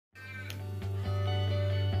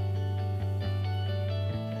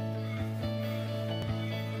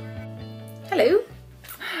Hello,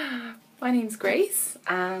 my name's Grace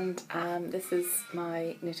and this is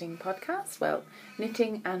my knitting podcast. Well,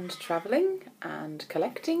 knitting and travelling and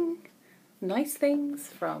collecting nice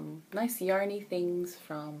yarny things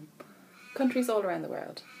from countries all around the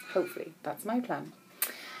world. Hopefully, that's my plan.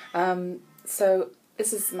 So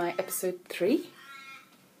this is my episode 3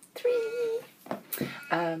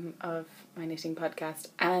 of my knitting podcast,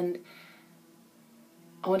 and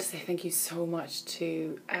I want to say thank you so much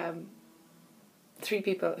to 3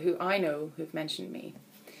 people who I know who've mentioned me.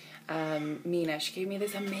 Mina, she gave me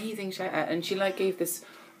this amazing shout out, and she gave this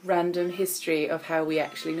random history of how we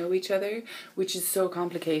actually know each other, which is so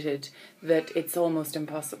complicated that it's almost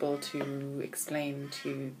impossible to explain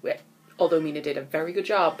to, although Mina did a very good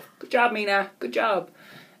job. Good job, Mina, good job.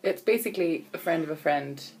 It's basically a friend of a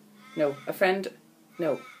friend. Yeah,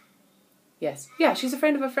 she's a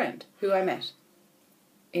friend of a friend who I met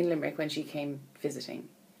in Limerick when she came visiting.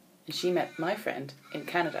 And she met my friend in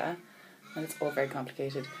Canada, and it's all very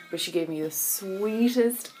complicated. But she gave me the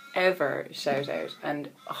sweetest ever shout out, and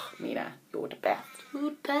oh, Mina, you're the best.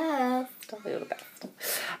 You're the best.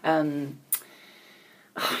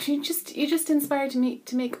 You just inspired me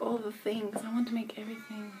to make all the things. I want to make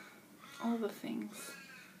everything, all the things.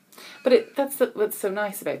 But that's what's so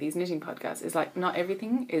nice about these knitting podcasts is not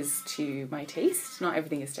everything is to my taste, not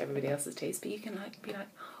everything is to everybody else's taste, but you can be like,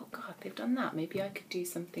 oh God, they've done that. Maybe I could do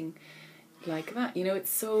something like that. You know,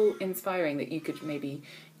 it's so inspiring that you could you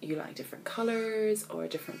like different colours or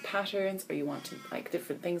different patterns, or you want to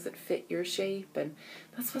different things that fit your shape, and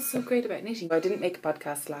that's what's so great about knitting. I didn't make a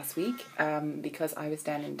podcast last week because I was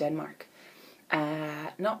down in Denmark.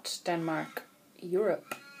 Not Denmark,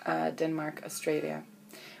 Europe, Denmark, Australia,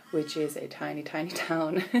 which is a tiny, tiny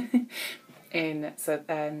town in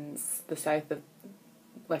the south of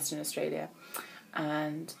Western Australia.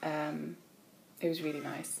 And it was really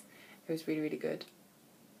nice. It was really, really good.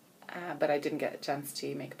 But I didn't get a chance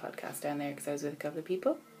to make a podcast down there because I was with a couple of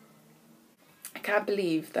people. I can't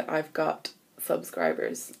believe that I've got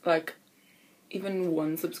subscribers, even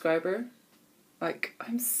 1 subscriber.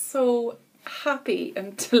 I'm so happy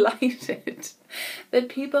and delighted that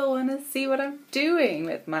people want to see what I'm doing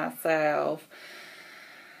with myself.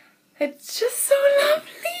 It's just so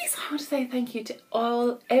lovely. So I want to say thank you to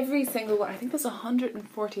every single one. I think there's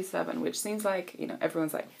 147, which seems like,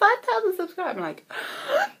 everyone's 5,000 subscribers. I'm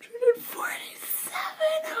 147.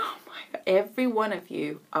 Oh my God. Every one of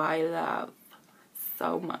you I love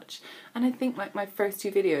so much. And I think my first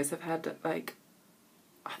 2 videos have had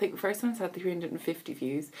I think the first one's had 350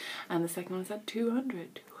 views, and the second one's had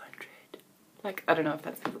 200. I don't know if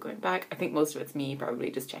that's people going back. I think most of it's me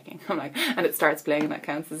probably just checking. I'm and it starts playing and that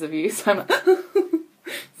counts as a view. So I'm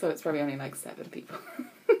so it's probably only 7 people.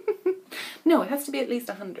 No, it has to be at least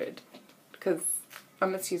 100, because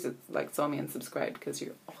unless you saw me and subscribed, because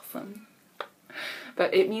you're awesome.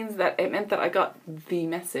 But it meant that I got the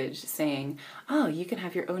message saying, oh, you can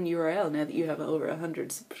have your own URL now that you have over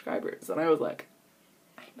 100 subscribers. And I was like,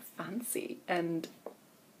 I'm fancy, and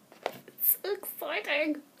it's so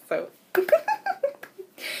exciting. So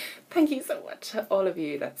thank you so much to all of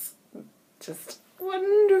you. That's just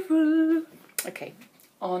wonderful. Okay,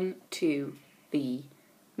 on to the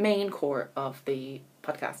main core of the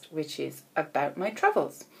podcast, which is about my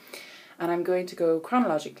travels. And I'm going to go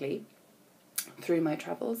chronologically through my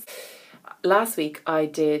travels. Last week I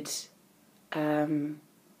did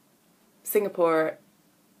Singapore,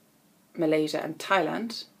 Malaysia and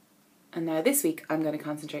Thailand. And now this week I'm going to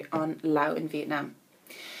concentrate on Laos in Vietnam.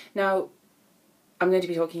 Now, I'm going to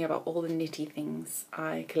be talking about all the knitty things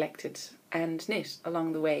I collected and knit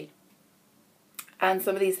along the way. And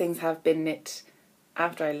some of these things have been knit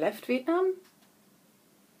after I left Vietnam.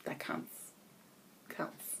 That counts.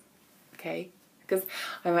 Okay? Because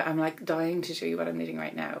I'm dying to show you what I'm knitting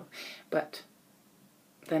right now. But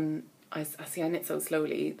then I knit so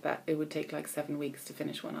slowly that it would take 7 weeks to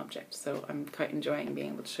finish one object. So I'm quite enjoying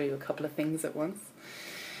being able to show you a couple of things at once.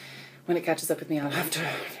 When it catches up with me, I'll have to...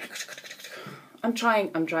 I'm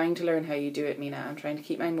trying to learn how you do it, Mina. I'm trying to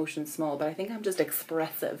keep my emotions small, but I think I'm just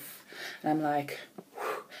expressive. And I'm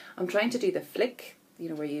trying to do the flick,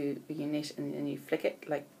 where you knit and you flick it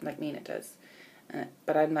like Mina does.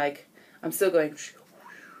 But I'm still going...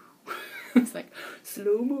 It's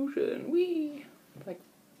slow motion, wee!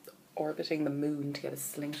 Orbiting the moon to get a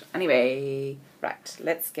slingshot. Anyway, right,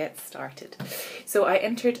 let's get started. So I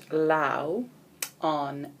entered Laos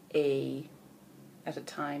at a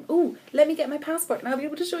time. Oh, let me get my passport and I'll be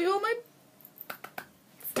able to show you all my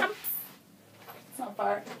stamps. It's not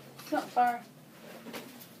far.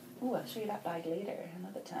 Oh, I'll show you that bag later,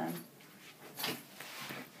 another time.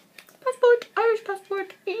 Passport, Irish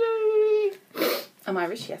passport. Yay! I'm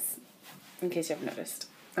Irish, yes, in case you haven't noticed.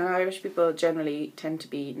 Irish people generally tend to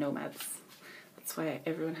be nomads. That's why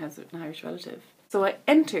everyone has an Irish relative. So I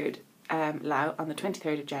entered Laos on the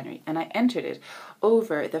 23rd of January, and I entered it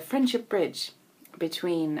over the Friendship Bridge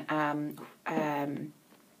between Thailand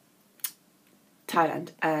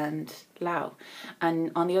and Laos.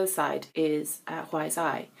 And on the other side is Hoi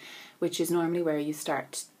An, which is normally where you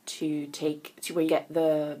start to where you get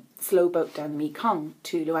the slow boat down the Mekong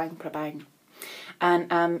to Luang Prabang.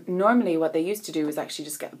 And normally what they used to do was actually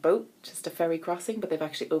just get a boat, just a ferry crossing, but they've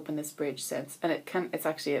actually opened this bridge since. And it's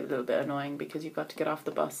actually a little bit annoying because you've got to get off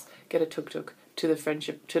the bus, get a tuk-tuk to the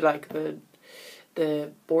Friendship, to like the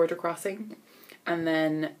border crossing. And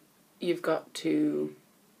then you've got to,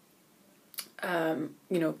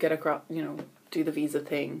 get across, do the visa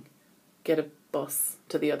thing, get a bus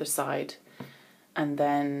to the other side, and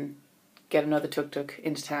then get another tuk-tuk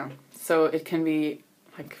into town. So it can be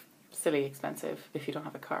like silly expensive if you don't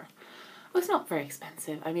have a car. Well, it's not very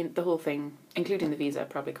expensive. I mean, the whole thing, including the visa,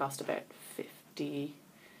 probably cost about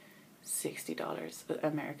 $50-$60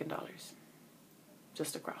 American dollars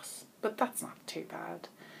just across. But that's not too bad,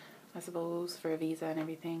 I suppose, for a visa and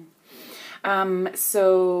everything. But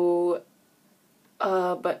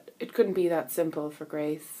it couldn't be that simple for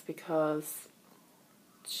Grace because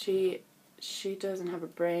she doesn't have a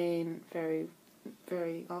brain very,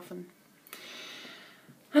 very often.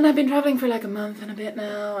 And I've been travelling for like a month and a bit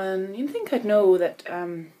now, and you'd think I'd know that,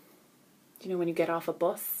 when you get off a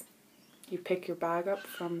bus, you pick your bag up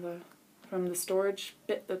from the storage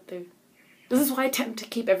bit that they... This is why I tend to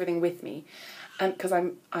keep everything with me, and because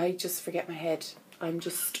I just forget my head. I'm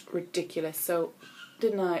just ridiculous. So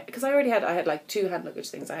didn't I? Because I had like 2 hand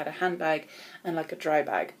luggage things. I had a handbag and like a dry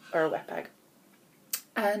bag or a wet bag,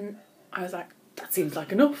 and I was like, that seems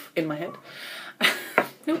like enough in my head.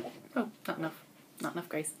 Nope, not enough. Not enough,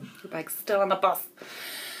 Grace. Your bag's still on the bus.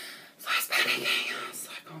 So I was panicking. I was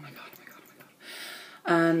like, oh my god.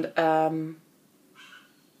 And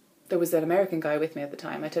there was an American guy with me at the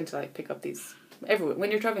time. I tend to like pick up these... Everyone,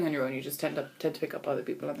 when you're traveling on your own, you just tend to pick up other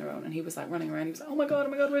people on their own. And he was like running around. He was like, oh my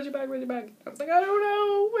god, where's your bag? I was like, I don't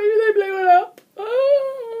know. Maybe they blew it up.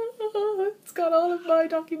 Oh, it's got all of my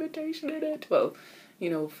documentation in it. Well,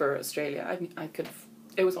 for Australia, I could...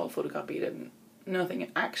 It was all photocopied and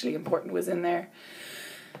nothing actually important was in there.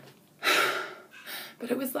 But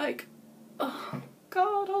it was like, oh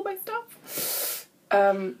god, all my stuff.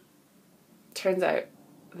 Turns out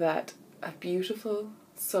that a beautiful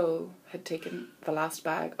soul had taken the last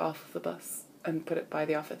bag off the bus and put it by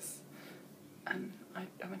the office. And I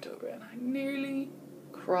went over and I nearly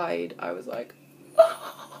cried. I was like,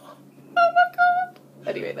 oh my god.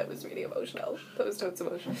 Anyway, that was really emotional. That was totes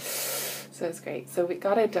emotional. So it's great. So we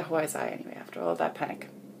got into Hoi An anyway after all that panic.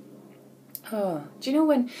 Oh, do you know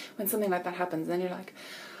when something like that happens, then you're like,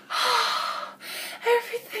 oh,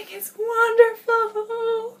 everything is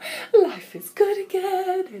wonderful. Life is good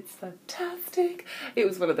again. It's fantastic. It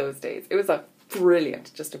was one of those days. It was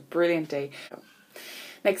just a brilliant day.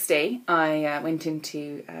 Next day, I went in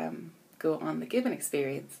to go on the Gibbon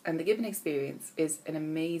Experience. And the Gibbon Experience is an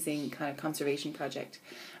amazing kind of conservation project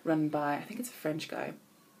run by, I think it's a French guy,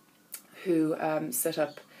 who set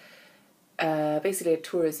up basically a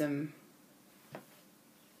tourism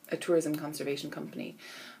conservation company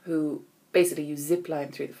who basically you zip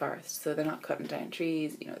line through the forest. So they're not cutting down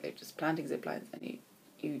trees, they're just planting zip lines, and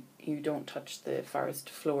you don't touch the forest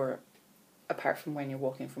floor apart from when you're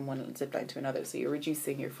walking from one zip line to another. So you're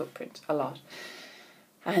reducing your footprint a lot.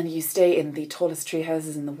 And you stay in the tallest tree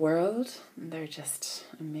houses in the world. And they're just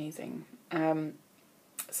amazing.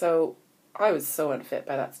 So I was so unfit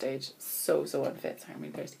by that stage. So unfit. Sorry, I'm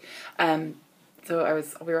really thirsty. So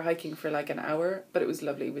we were hiking for like an hour, but it was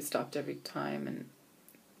lovely. We stopped every time,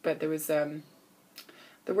 but there was there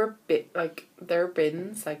were there are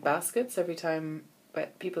bins, like baskets every time,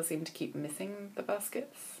 but people seem to keep missing the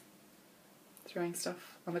baskets, throwing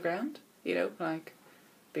stuff on the ground, like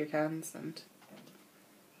beer cans and...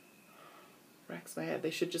 Wrecks my head.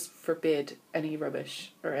 They should just forbid any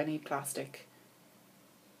rubbish or any plastic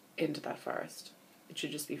into that forest. It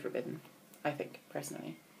should just be forbidden, I think,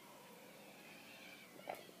 personally.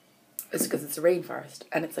 It's because it's a rainforest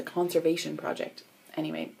and it's a conservation project.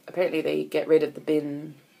 Anyway, apparently they get rid of the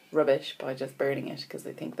bin rubbish by just burning it because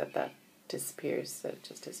they think that disappears, that it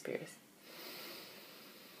just disappears.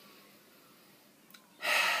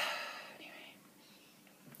 Anyway,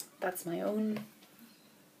 that's my own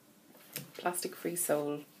plastic-free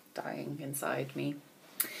soul dying inside me.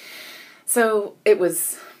 So it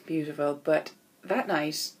was beautiful, but that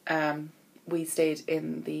night we stayed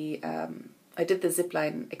in the... I did the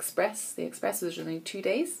Zipline Express. The Express was only 2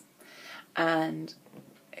 days, and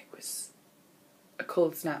it was a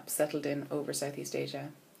cold snap settled in over Southeast Asia.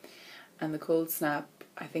 And the cold snap,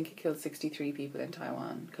 I think it killed 63 people in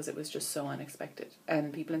Taiwan because it was just so unexpected.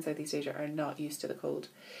 And people in Southeast Asia are not used to the cold.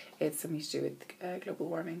 It's something to do with global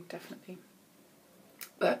warming, definitely.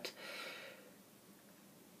 But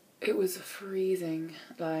it was freezing.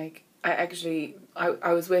 Like, I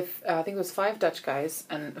was with, I think it was 5 Dutch guys,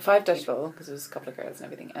 and 5 Dutch people, because it was a couple of girls and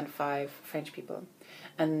everything, and 5 French people,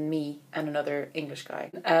 and me and another English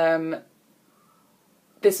guy.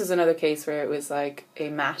 This was another case where it was like a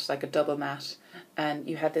mat, like a double mat, and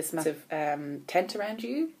you had this massive tent around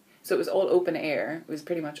you. So it was all open air. It was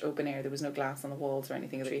pretty much open air. There was no glass on the walls or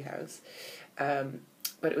anything in the treehouse.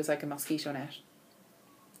 But it was like a mosquito net.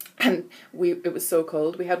 And it was so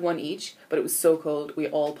cold. We had one each, but it was so cold. We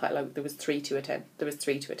all piled out. There was 3 to a tent. There was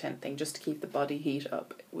 3 to a tent thing just to keep the body heat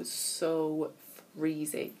up. It was so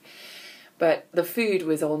freezing. But the food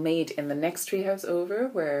was all made in the next treehouse over,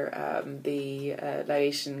 where the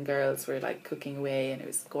Laotian girls were like cooking away, and it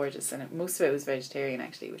was gorgeous. And most of it was vegetarian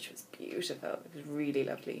actually, which was beautiful. It was really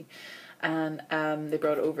lovely. And they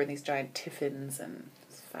brought it over in these giant tiffins, and it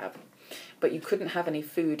was fab. But you couldn't have any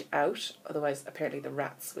food out, otherwise apparently the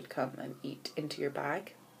rats would come and eat into your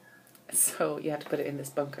bag. So you had to put it in this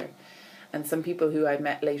bunker. And some people who I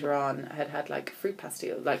met later on had like fruit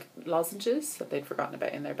pastilles, like lozenges that they'd forgotten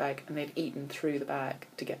about in their bag, and they'd eaten through the bag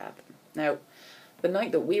to get at them. Now, the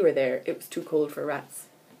night that we were there, it was too cold for rats.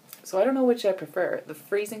 So I don't know which I prefer, the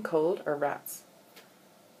freezing cold or rats.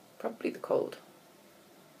 Probably the cold.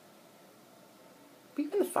 But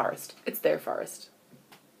even the forest, it's their forest.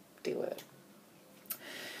 Deal with it.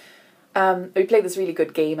 We played this really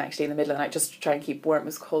good game actually in the middle of the night just to try and keep warm. It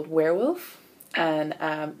was called Werewolf. And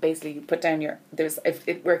basically you put down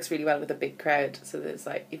it works really well with a big crowd, so there's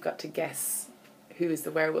like, you've got to guess who is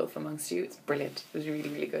the werewolf amongst you. It's brilliant. It was really,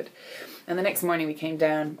 really good. And the next morning we came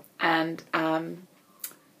down, and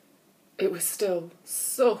it was still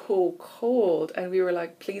so cold, and we were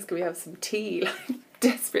like, please can we have some tea, like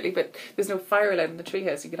desperately, but there's no fire allowed in the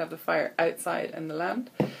treehouse. You can have the fire outside in the land.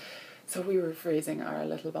 So we were freezing our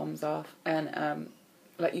little bums off, and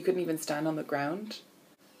like you couldn't even stand on the ground.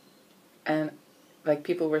 And like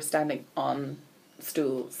people were standing on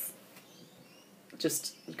stools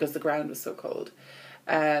just because the ground was so cold.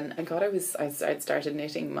 And God, I'd started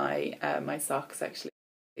knitting my my socks actually,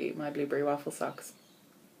 my blueberry waffle socks.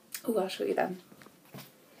 Oh, I'll show you them.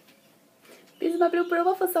 These are my blueberry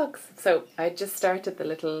waffle socks. So I just started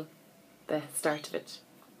the start of it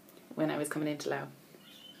when I was coming into Laos.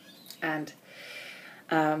 And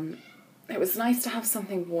it was nice to have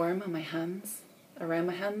something warm on my hands, around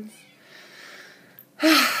my hands.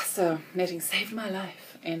 So knitting saved my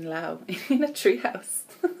life in Laos, in a treehouse.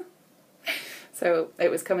 So it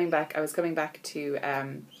was coming back. I was coming back to.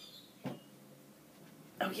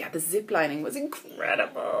 Oh yeah, the zip lining was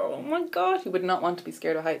incredible. Oh my God, you would not want to be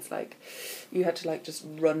scared of heights. Like, you had to like just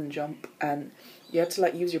run, jump, and you had to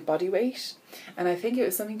like use your body weight. And I think it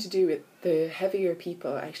was something to do with the heavier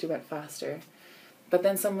people actually went faster. But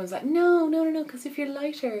then someone was like, no, because if you're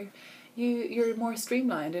lighter, you're more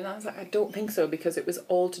streamlined. And I was like, I don't think so, because it was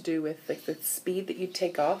all to do with like the speed that you'd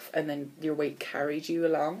take off, and then your weight carried you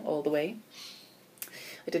along all the way.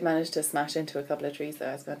 I did manage to smash into a couple of trees though.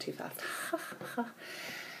 I was going too fast.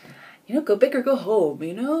 You know, go big or go home,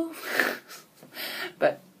 you know.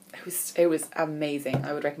 But it was amazing.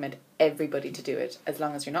 I would recommend everybody to do it, as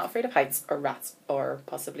long as you're not afraid of heights or rats or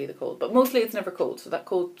possibly the cold. But mostly it's never cold, so that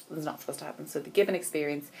cold is not supposed to happen. So the gibbon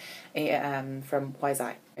experience from Hoi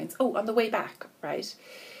An. Oh, on the way back, right?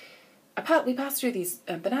 We passed through these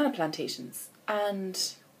banana plantations,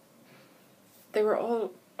 and they were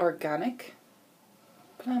all organic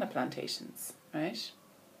banana plantations, right?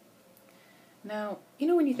 Now, you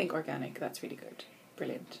know when you think organic, that's really good,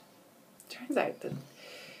 brilliant. Turns out that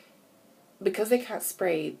because they can't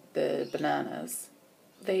spray the bananas,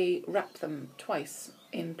 they wrap them twice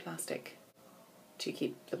in plastic to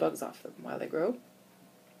keep the bugs off them while they grow.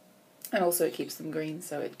 And also it keeps them green,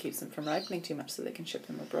 so it keeps them from ripening too much, so they can ship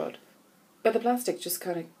them abroad. But the plastic just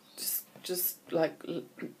kind of, just like,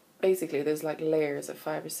 basically there's like layers of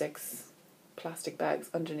 5 or 6 plastic bags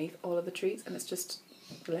underneath all of the trees, and it's just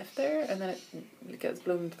left there, and then it gets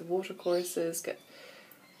blown into the water courses.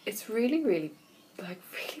 It's really, really, like,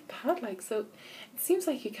 really bad. Like, so it seems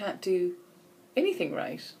like you can't do anything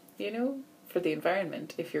right, you know, for the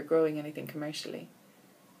environment if you're growing anything commercially.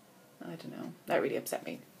 I don't know. That really upset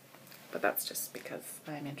me. But that's just because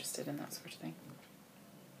I'm interested in that sort of thing.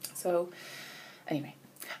 So, anyway.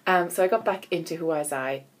 So I got back into Hoi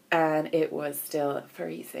An, and it was still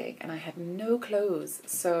freezing, and I had no clothes,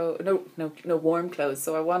 so no warm clothes.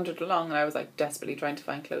 So I wandered along, and I was like desperately trying to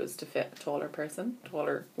find clothes to fit a taller,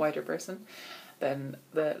 wider person than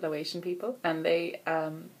the Laotian people. And I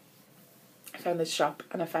found this shop,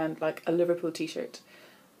 and I found like a Liverpool t-shirt,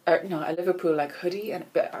 a Liverpool like hoodie, and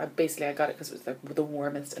basically I got it because it was like the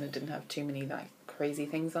warmest, and it didn't have too many like crazy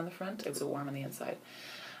things on the front. It was warm on the inside.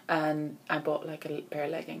 And I bought like a pair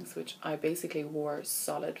of leggings, which I basically wore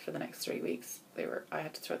solid for the next 3 weeks. I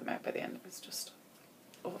had to throw them out by the end. It was just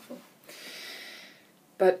awful.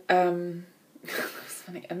 But it was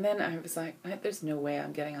funny. And then I was like, there's no way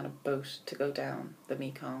I'm getting on a boat to go down the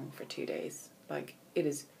Mekong for 2 days. Like, it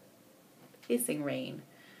is hissing rain,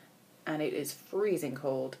 and it is freezing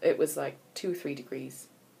cold. It was like 2-3 degrees,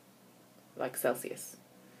 like Celsius.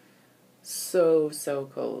 So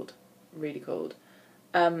cold, really cold.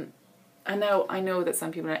 And now I know that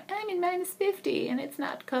some people are like, I'm in -50 and it's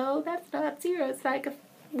not cold. That's not zero. It's like a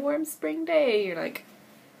warm spring day. You're like,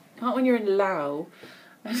 not when you're in Laos,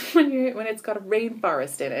 and when it's got a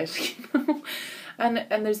rainforest in it, you know?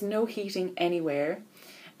 And there's no heating anywhere.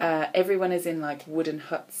 Everyone is in like wooden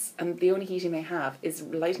huts, and the only heating they have is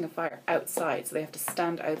lighting a fire outside. So they have to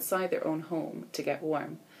stand outside their own home to get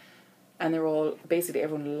warm. And they're all, basically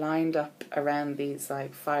everyone lined up around these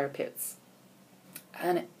like fire pits.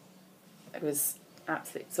 And it was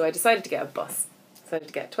absolutely... So I decided to get a bus. Decided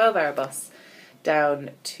to get a 12-hour bus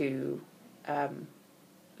down to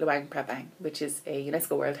Luang Prabang, which is a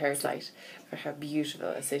UNESCO World Heritage Site for how beautiful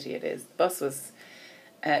a city it is. The bus was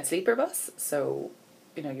a sleeper bus, so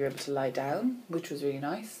you know you're able to lie down, which was really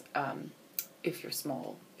nice. If you're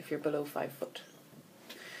small, if you're below 5 foot,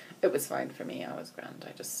 it was fine for me. I was grand.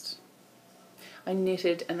 I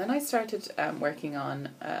knitted, and then I started working on...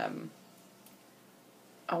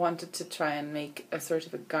 I wanted to try and make a sort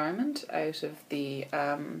of a garment out of the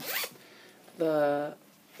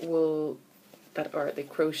wool or the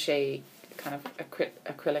crochet kind of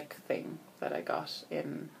acrylic thing that I got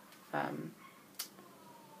in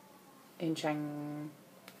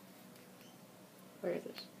where is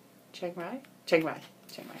it? Chiang Rai.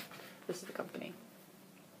 This is the company.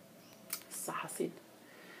 Sahasin.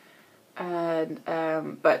 And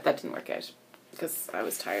but that didn't work out, because I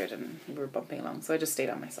was tired and we were bumping along, so I just stayed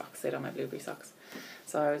on my blueberry socks.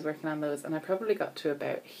 So I was working on those, and I probably got to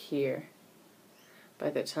about here by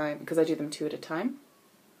the time, because I do them 2 at a time.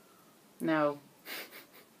 Now,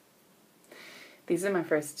 these are my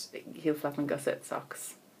first heel flap and gusset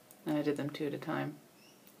socks, and I did them 2 at a time.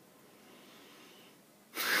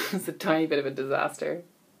 It's a tiny bit of a disaster.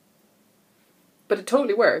 But it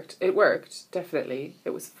totally worked. It worked, definitely. It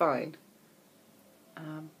was fine.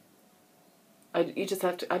 I just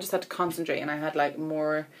had to concentrate, and I had like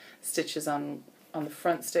more stitches on the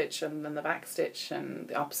front stitch and then the back stitch, and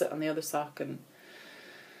the opposite on the other sock, and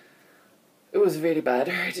it was really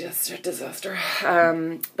bad. Just a disaster.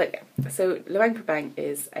 But yeah, so Luang Prabang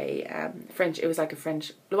is a French. It was like a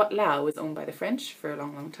French. Laos was owned by the French for a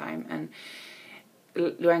long time, and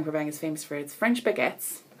Luang Prabang is famous for its French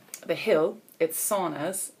baguettes, the hill, its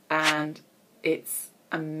saunas, and its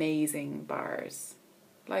amazing bars.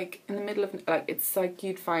 Like in the middle of, like, it's like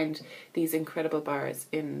you'd find these incredible bars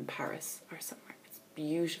in Paris or somewhere. It's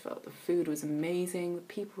beautiful. The food was amazing. The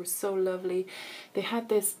people were so lovely. They had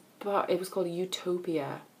this bar, it was called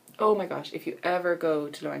Utopia. Oh my gosh, if you ever go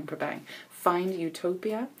to Luang Prabang, find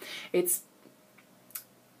Utopia. It's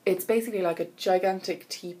basically like a gigantic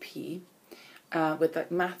teepee with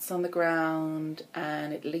like mats on the ground,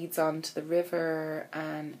 and it leads on to the river,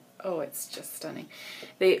 and oh, it's just stunning.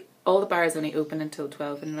 All the bars only open until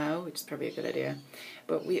 12 in Laos, which is probably a good idea.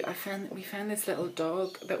 But we found this little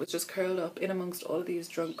dog that was just curled up in amongst all of these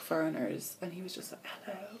drunk foreigners, and he was just like,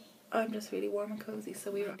 hello, I'm just really warm and cozy.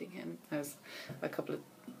 So we were riding him. I was a couple of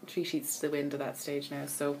 3 sheets to the wind at that stage now.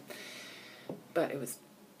 So, but it was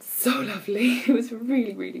so lovely. It was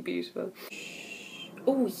really, really beautiful.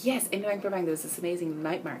 Oh yes, in Luang Prabang there was this amazing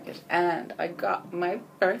night market, and I got my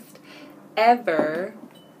first ever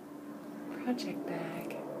project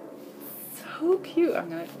bag. So cute.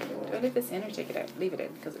 Do I leave this in or take it out? Leave it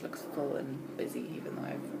in, because it looks full and busy, even though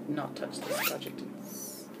I've not touched this project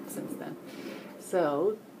since then.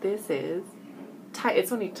 So this is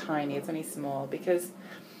it's only tiny, it's only small, because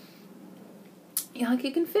like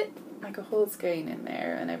you can fit like a whole skein in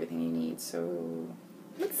there and everything you need, so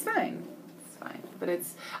it's fine. It's fine. But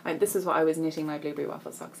this is what I was knitting my blueberry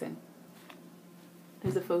waffle socks in.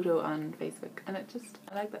 There's a photo on Facebook, and I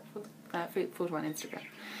like that photo on Instagram,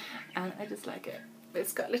 and I just like it.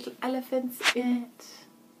 It's got little elephants in it,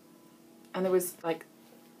 and there was like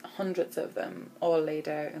hundreds of them all laid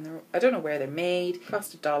out, and I don't know where they're made.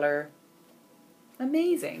 Cost $1.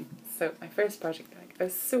 Amazing. So my first project bag. I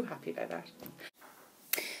was so happy about that.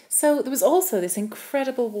 So there was also this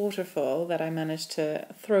incredible waterfall that I managed to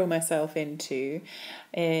throw myself into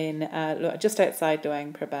in just outside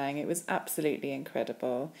Luang Prabang. It was absolutely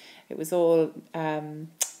incredible. It was all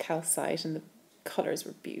calcite and the colours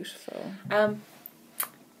were beautiful. Then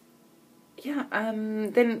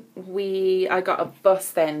I got a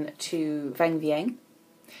bus then to Veng Viang,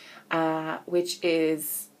 which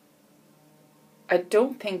is, I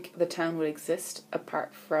don't think the town would exist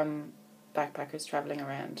apart from backpackers travelling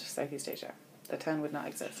around Southeast Asia. The town would not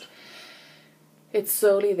exist. It's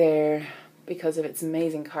solely there because of its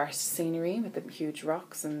amazing karst scenery with the huge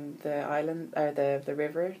rocks and the island or the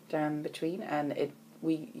river down between. And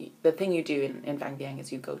the thing you do in Vang Viang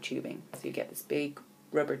is you go tubing. So you get this big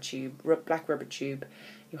black rubber tube.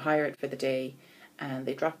 You hire it for the day, and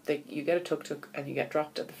you get a tuk-tuk and you get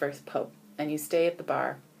dropped at the first pub, and you stay at the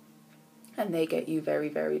bar, and they get you very,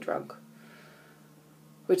 very drunk.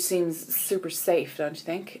 Which seems super safe, don't you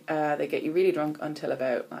think? They get you really drunk until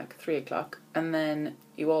about 3 o'clock, and then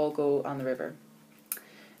you all go on the river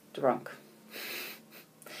drunk.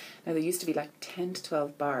 Now there used to be 10 to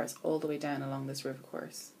 12 bars all the way down along this river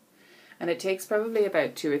course, and it takes probably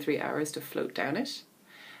about 2 or 3 hours to float down it.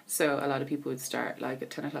 So a lot of people would start at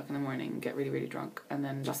 10 o'clock in the morning, get really, really drunk, and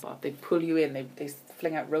then they pull you in. They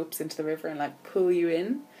fling out ropes into the river and pull you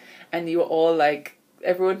in, and you all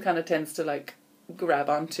everyone kind of tends to grab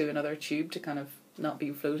onto another tube to kind of not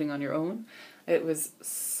be floating on your own. It was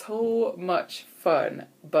so much fun,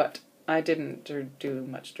 but I didn't do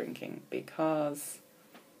much drinking because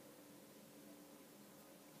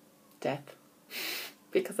death.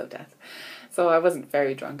 Because of death. So I wasn't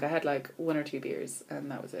very drunk. I had 1 or 2 beers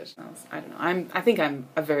and that was it. I don't know. I think I'm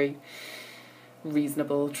a very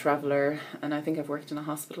reasonable traveller, and I think I've worked in a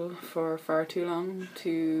hospital for far too long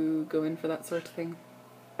to go in for that sort of thing.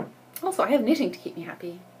 Also, I have knitting to keep me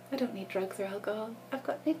happy. I don't need drugs or alcohol. I've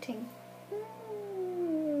got knitting.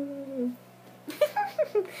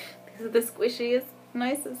 These are the squishiest,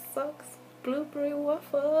 nicest socks. Blueberry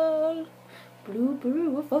waffle. Blueberry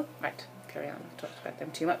waffle. Right, carry on. I've talked about them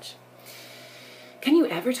too much. Can you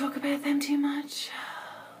ever talk about them too much?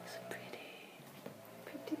 Oh, so pretty.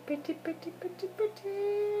 Pretty, pretty, pretty, pretty,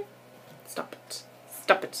 pretty. Stop it.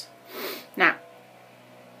 Stop it. Now,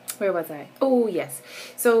 where was I? Oh, yes.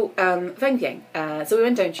 So, Veng Viang. So we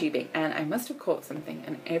went down tubing, and I must have caught something,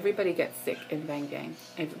 and everybody gets sick in Veng Viang.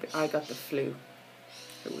 I got the flu.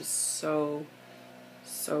 It was so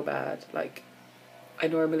bad. I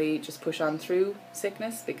normally just push on through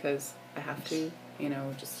sickness because I have to,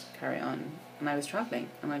 just carry on. And I was travelling,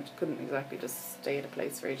 and I couldn't exactly just stay at a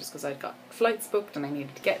place for ages because I'd got flights booked and I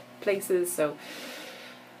needed to get places, so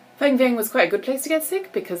Veng Viang was quite a good place to get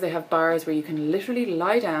sick because they have bars where you can literally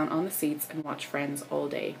lie down on the seats and watch Friends all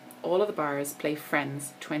day. All of the bars play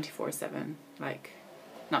Friends 24/7.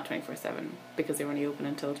 Not 24/7 because they were only open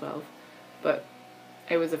until 12. But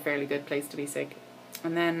it was a fairly good place to be sick.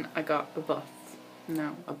 And then I got a bus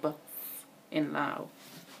in Laos.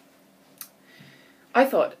 I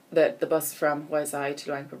thought that the bus from Hoi An to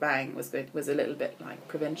Luang Prabang was a little bit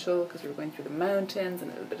provincial because we were going through the mountains and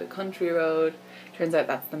a little bit of country road. Turns out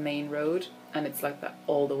that's the main road, and it's like that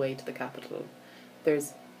all the way to the capital.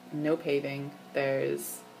 There's no paving. There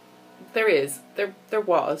was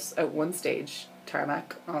at one stage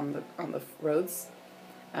tarmac on the roads.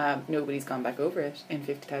 Nobody's gone back over it in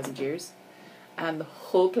 50,000 years, and the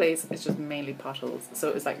whole place is just mainly potholes. So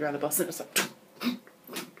it was you're on the bus and it's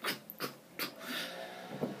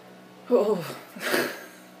oh,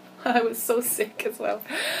 I was so sick as well.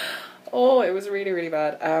 Oh, it was really, really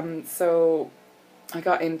bad. So I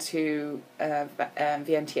got into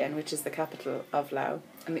Vientiane, which is the capital of Laos,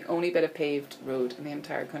 and the only bit of paved road in the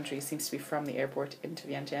entire country seems to be from the airport into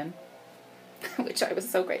Vientiane, which I was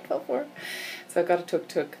so grateful for. So I got a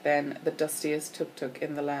tuk-tuk, then the dustiest tuk-tuk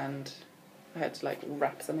in the land. I had to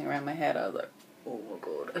wrap something around my head. I was oh my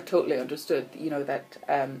god, I totally understood, that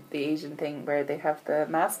the Asian thing where they have the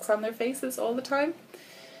masks on their faces all the time.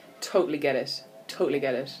 Totally get it.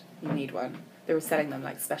 You need one. They were selling them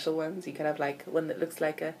special ones. You could have one that looks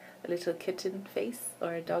like a little kitten face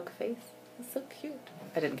or a dog face. It's so cute.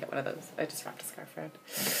 I didn't get one of those. I just wrapped a scarf around.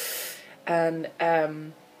 And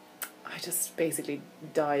I just basically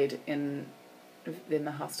died in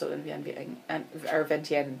the hostel in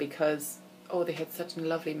Vientiane because oh, they had such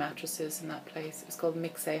lovely mattresses in that place. It was called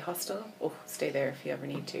Mixay Hostel. Oh, stay there if you ever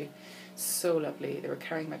need to. So lovely. They were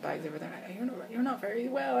carrying my bags over there. Like, you're not very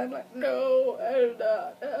well. I'm like, no, I'm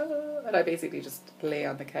not. Oh. And I basically just lay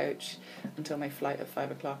on the couch until my flight at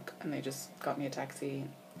 5 o'clock, and they just got me a taxi.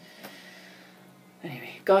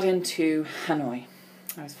 Anyway, got into Hanoi.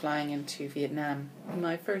 I was flying into Vietnam.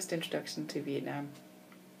 My first introduction to Vietnam.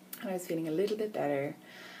 And I was feeling a little bit better.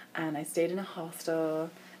 And I stayed in a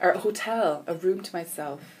hostel, or a hotel, a room to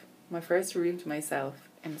myself. My first room to myself.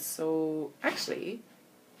 And so, actually,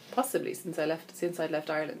 possibly since I'd left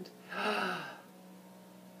Ireland.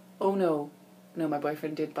 Oh no. No, my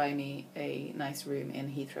boyfriend did buy me a nice room in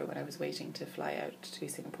Heathrow when I was waiting to fly out to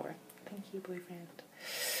Singapore. Thank you, boyfriend.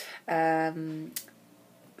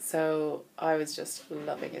 So I was just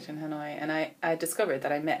loving it in Hanoi. And I discovered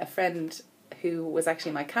that I met a friend who was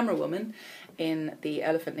actually my camera woman in the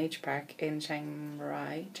Elephant Nature Park in Chiang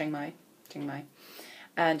Mai.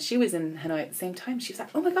 And she was in Hanoi at the same time. She was like,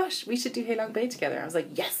 oh my gosh, we should do Hai Long Bay together. I was like,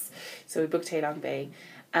 yes. So we booked Hai Long Bay.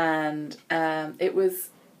 And it was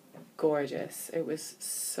gorgeous. It was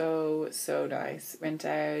so, so nice. Went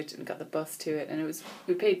out and got the bus to it. And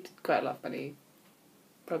we paid quite a lot of money.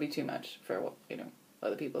 Probably too much for what,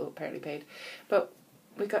 other people apparently paid. But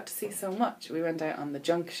we got to see so much. We went out on the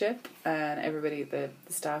junk ship, and everybody, the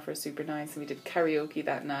staff were super nice, and we did karaoke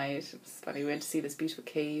that night. It was funny. We went to see this beautiful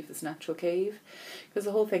cave, this natural cave, because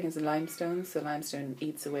the whole thing is in limestone, so limestone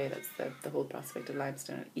eats away. That's the whole prospect of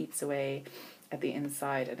limestone. It eats away at the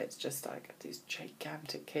inside, and it's just like these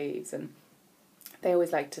gigantic caves. And they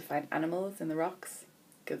always like to find animals in the rocks,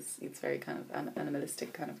 because it's very kind of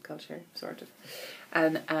animalistic kind of culture, sort of.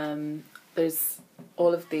 And there's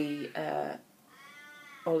all of the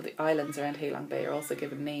islands around Hai Long Bay are also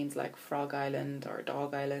given names like Frog Island or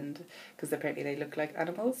Dog Island, because apparently they look like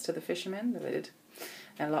animals to the fishermen. They did.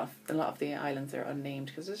 And a lot of the islands are unnamed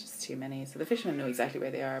because there's just too many. So the fishermen know exactly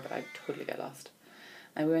where they are, but I totally get lost.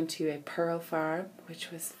 And we went to a pearl farm,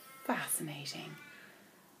 which was fascinating.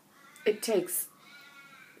 It's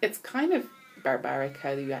kind of barbaric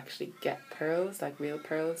how you actually get pearls, like real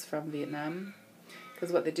pearls from Vietnam.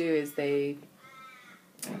 Because what they do is they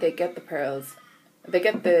get the pearls, they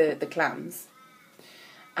get the clams,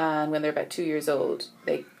 and when they're about 2 years old,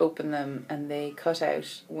 they open them and they cut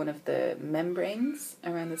out one of the membranes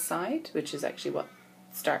around the side, which is actually what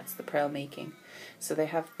starts the pearl making. So they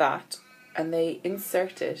have that, and they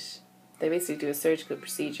insert it. They basically do a surgical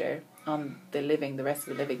procedure on the rest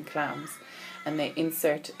of the living clams, and they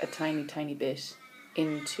insert a tiny, tiny bit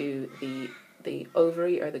into the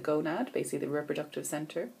ovary or the gonad, basically the reproductive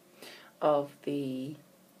center of the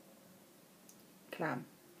clam.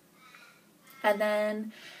 And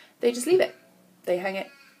then they just leave it. They hang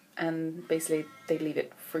it, and basically they leave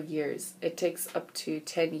it for years. It takes up to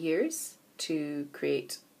 10 years to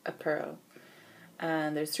create a pearl.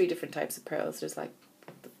 And there's 3 different types of pearls. There's like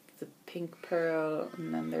the pink pearl,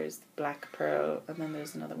 and then there's the black pearl, and then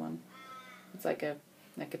there's another one. It's like a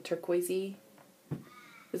turquoisey.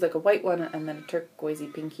 There's like a white one, and then a turquoisey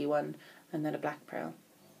pinky one, and then a black pearl.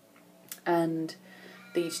 And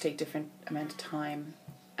they each take different amount of time.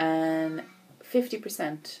 And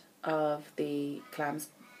 50% of the clams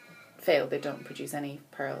fail. They don't produce any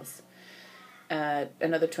pearls.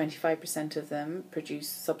 Another 25% of them produce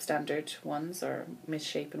substandard ones or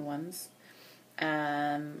misshapen ones.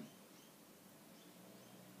 And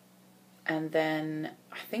then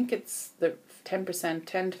I think it's the 10 to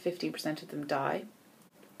 15% of them die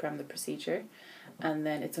from the procedure, and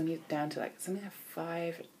then it's only down to like something like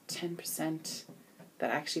 5 or 10% that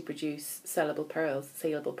actually produce saleable pearls,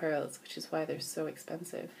 which is why they're so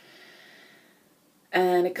expensive.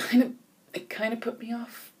 And it kind of put me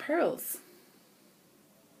off pearls.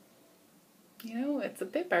 It's a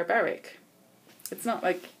bit barbaric. It's not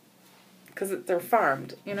like, because they're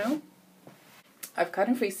farmed, I've kind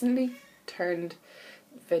of recently turned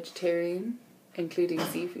vegetarian, including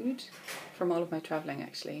seafood, from all of my travelling,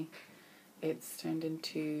 actually. It's turned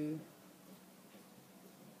into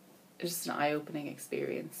just an eye-opening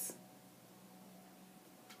experience.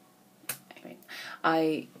 Anyway,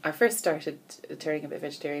 I first started turning a bit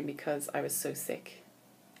vegetarian because I was so sick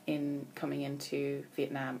in coming into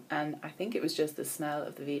Vietnam, and I think it was just the smell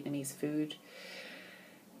of the Vietnamese food.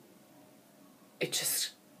 It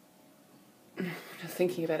just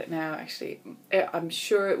thinking about it now, actually, I'm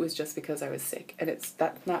sure it was just because I was sick, and it's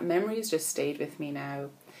that memory has just stayed with me now.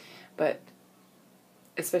 But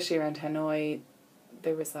especially around Hanoi,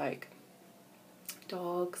 there was like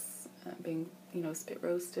dogs being spit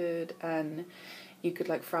roasted, and you could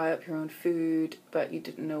like fry up your own food, but you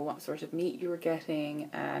didn't know what sort of meat you were getting,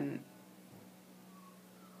 and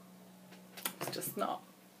just not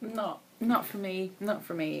for me, not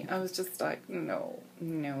for me. I was just like, no,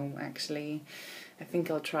 actually, I think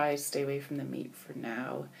I'll try to stay away from the meat for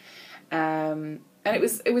now. And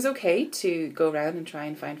it was okay to go around and try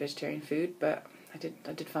and find vegetarian food, but I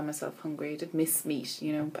did find myself hungry. I did miss meat,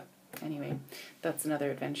 you know. But anyway, that's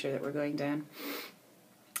another adventure that we're going down.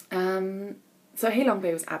 So Hai Long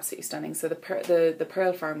Bay was absolutely stunning. So the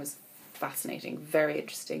pearl farm was fascinating, very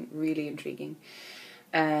interesting, really intriguing.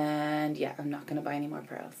 And yeah, I'm not going to buy any more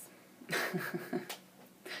pearls.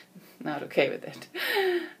 Not okay with it.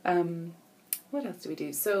 What else did we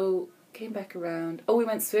do? So came back around. Oh, we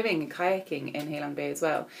went swimming and kayaking in Hai Long Bay as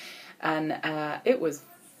well, and it was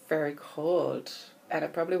very cold, and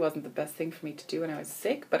it probably wasn't the best thing for me to do when I was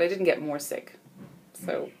sick, but I didn't get more sick.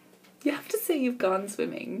 So you have to say you've gone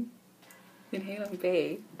swimming in Hai Long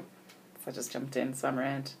Bay. So I just jumped in, swam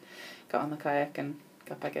around, got on the kayak and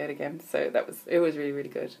got back out again. So it was really, really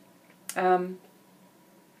good.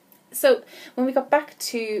 So when we got back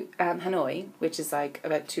to Hanoi, which is like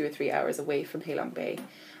about 2 or 3 hours away from Hai Long Bay,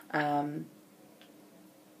 I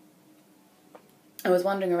was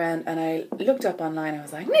wandering around and I looked up online. I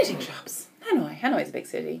was like, knitting shops. Hanoi's a big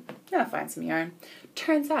city. Yeah, I'll find some yarn.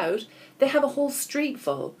 Turns out they have a whole street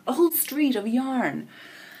of yarn.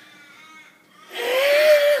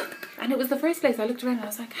 And it was the first place I looked around and I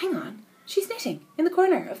was like, hang on, she's knitting in the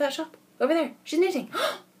corner of that shop over there. She's knitting.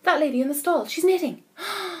 That lady in the stall, she's knitting.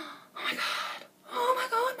 Oh my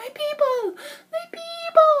god, my people.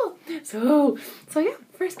 So yeah,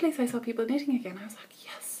 first place I saw people knitting again. I was like,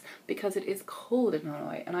 yes, because it is cold in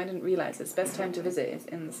Hanoi, and I didn't realise it's best time to visit is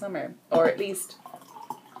in the summer, or at least,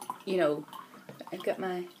 you know, I've got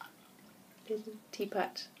my little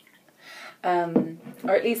teapot, or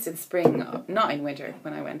at least in spring, not in winter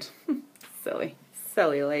when I went.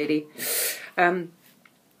 silly lady.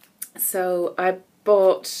 So I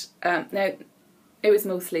bought, now it was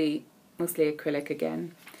mostly acrylic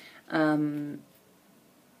again, and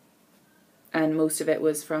most of it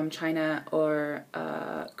was from China or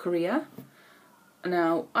Korea.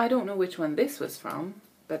 Now, I don't know which one this was from,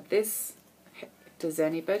 but this, does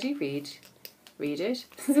anybody read it?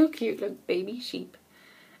 So cute, look, baby sheep.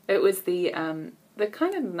 It was the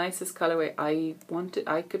kind of nicest colorway I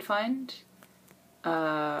could find,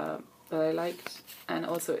 that I liked, and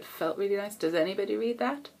also it felt really nice. Does anybody read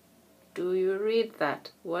that? Do you read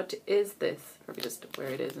that? What is this? Probably just where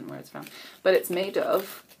it is and where it's from. But it's made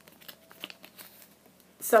of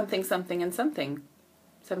something and something.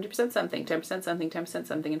 70% something, 10% something, 10%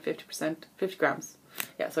 something, and 50 grams.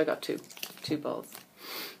 Yeah, so I got two balls.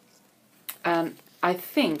 I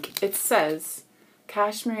think it says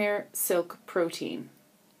cashmere silk protein,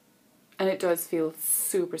 and it does feel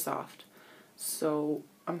super soft. So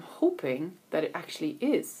I'm hoping that it actually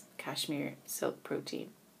is cashmere silk protein.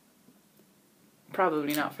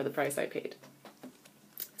 Probably not for the price I paid.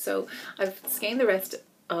 So I've skeined the rest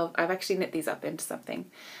of, I've actually knit these up into something,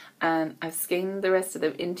 and I've skeined the rest of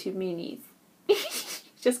them into minis.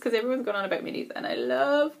 Just because everyone's going on about minis, and I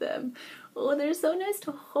love them. Oh, they're so nice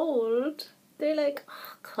to hold. They're like,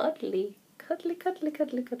 oh, cuddly.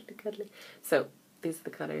 So these are the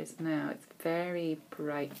colours. Now it's very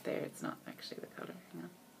bright there. It's not actually the colour. Hang on.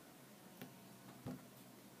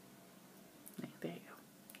 There you go.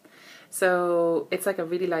 So it's like a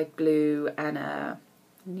really light blue and a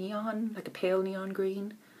neon, like a pale neon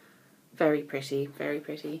green. Very pretty, very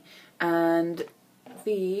pretty. And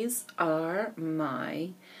these are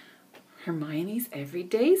my Hermione's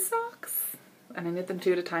Everyday Socks. And I knit them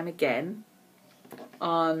 2 at a time again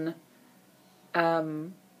I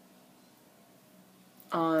knit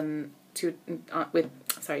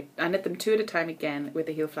them 2 at a time again with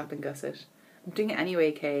a heel flap and gusset. I'm doing it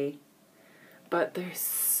anyway, Kay. But they're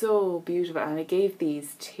so beautiful, and I gave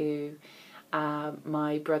these to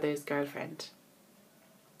my brother's girlfriend.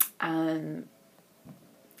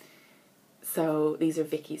 So these are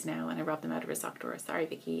Vicky's now, and I robbed them out of her sock drawer. Sorry,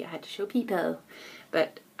 Vicky, I had to show people.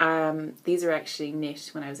 But these are actually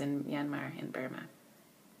knit when I was in Myanmar, in Burma.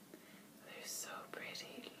 They're so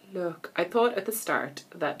pretty. Look, I thought at the start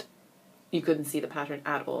that you couldn't see the pattern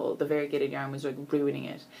at all. The variegated yarn was like ruining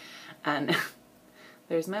it. And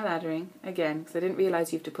there's my laddering again, because I didn't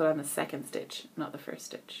realise you have to put on the second stitch, not the first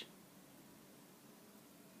stitch.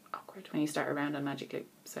 Awkward when you start a round on magic loop.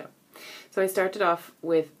 So I started off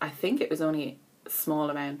with, I think it was only a small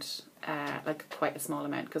amount, like quite a small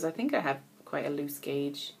amount, because I think I have quite a loose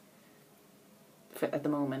gauge at the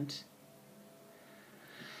moment.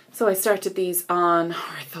 So I started these on,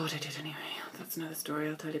 or I thought I did anyway. That's another story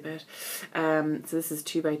I'll tell you about. So this is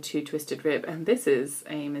 2x2 twisted rib, and this is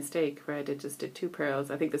a mistake where I just did 2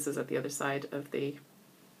 purls. I think this is at the other side of the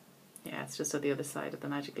Yeah, it's just on the other side of the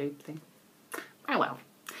magic loop thing. Oh well.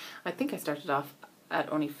 I think I started off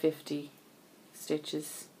at only 50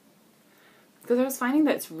 stitches. Because I was finding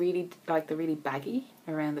that it's really, like, they're really baggy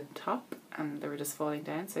around the top and they were just falling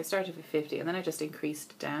down. So I started with 50 and then I just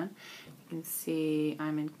increased down. You can see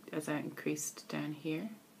as I increased down here.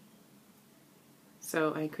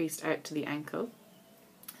 So I increased out to the ankle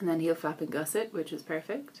and then heel flap and gusset, which was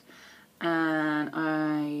perfect. And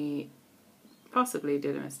I possibly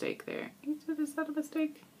did a mistake there. Is that a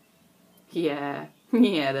mistake? Yeah,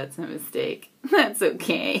 that's a mistake. That's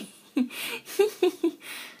okay.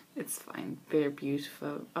 It's fine. They're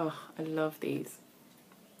beautiful. Oh, I love these.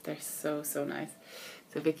 They're so, so nice.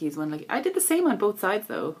 So Vicky's one like I did the same on both sides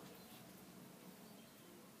though.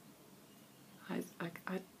 I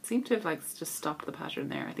seem to have like just stopped the pattern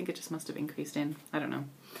there. I think it just must have increased in. I don't know.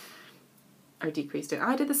 Or decreased in.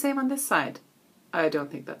 I did the same on this side. I don't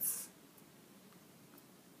think that's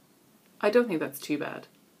too bad.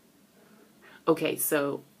 Okay,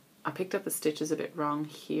 so I picked up the stitches a bit wrong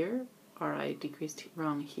here, or I decreased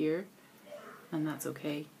wrong here, and that's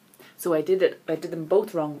okay. So I did them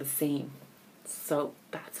both wrong the same. So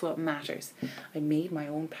that's what matters. I made my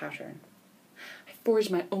own pattern. I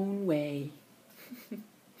forged my own way.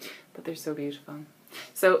 But they're so beautiful.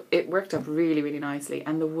 So it worked up really, really nicely,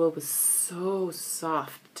 and the wool was so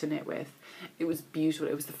soft to knit with. It was beautiful.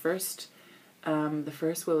 It was the first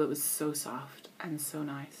wool that was so soft and so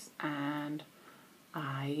nice, and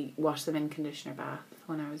I washed them in conditioner bath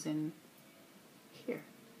when I was in here.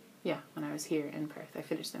 Yeah, when I was here in Perth. I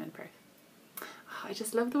finished them in Perth. Oh, I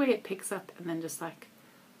just love the way it picks up and then just like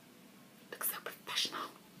looks so professional.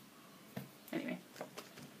 Anyway.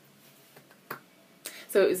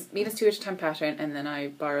 So it was -2 at a time pattern, and then I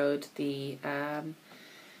borrowed the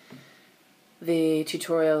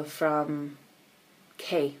tutorial from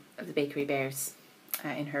Kay of the Bakery Bears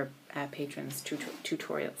in her patrons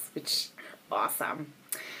tutorials, which are awesome.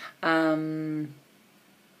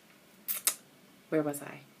 Where was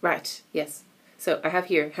I? Right, yes. So I have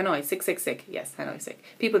here Hanoi, sick. Yes, Hanoi, sick.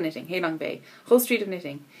 People knitting, Halong Bay, whole street of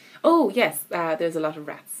knitting. Oh yes, there's a lot of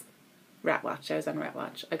rats. Rat watch. I was on rat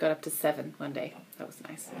watch. I got up to 7 one day. That was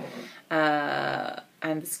nice.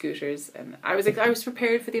 And the scooters, and I was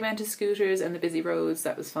prepared for the amount of scooters and the busy roads.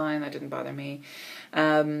 That was fine. That didn't bother me.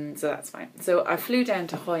 So that's fine. So I flew down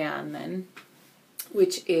to Hoi An then,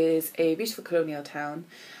 which is a beautiful colonial town,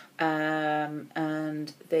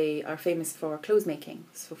 and they are famous for clothes making.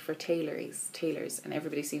 So for tailors, and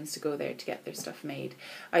everybody seems to go there to get their stuff made.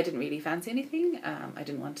 I didn't really fancy anything. I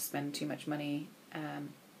didn't want to spend too much money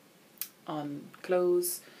on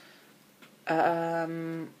clothes.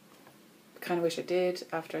 Kind of wish I did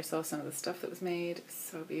after I saw some of the stuff that was made. It was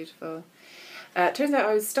so beautiful. Turns out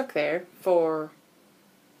I was stuck there for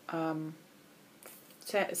 7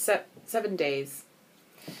 days,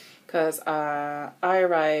 because I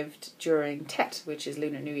arrived during Tet, which is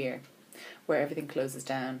Lunar New Year, where everything closes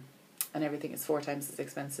down and everything is 4 times as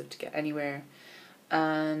expensive to get anywhere.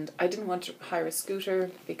 And I didn't want to hire a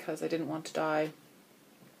scooter because I didn't want to die.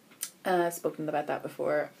 I've spoken about that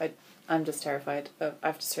before. I'm just terrified.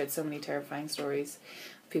 I've just heard so many terrifying stories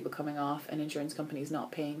of people coming off and insurance companies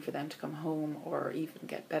not paying for them to come home or even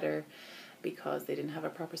get better because they didn't have a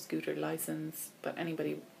proper scooter license, but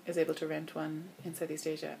anybody is able to rent one in Southeast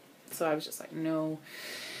Asia. So I was just like, no.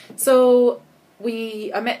 So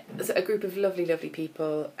I met a group of lovely, lovely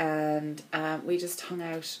people, and we just hung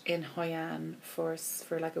out in Hoi An for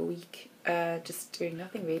like a week, just doing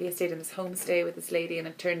nothing really. I stayed in this homestay with this lady, and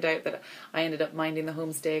it turned out that I ended up minding the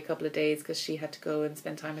homestay a couple of days because she had to go and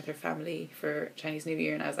spend time with her family for Chinese New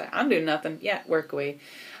Year, and I was like, I'm doing nothing. Yeah, work away.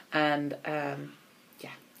 And yeah,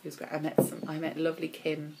 it was great. I met lovely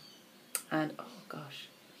Kim, and oh gosh,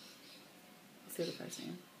 what's the other guy's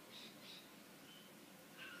name?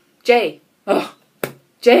 Jay. Oh,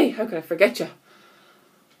 Jay, how could I forget you?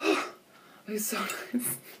 Oh, it was so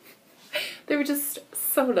nice. They were just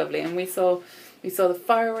so lovely, and we saw the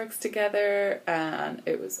fireworks together, and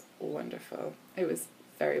it was wonderful. It was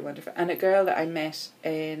very wonderful. And a girl that I met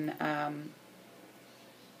in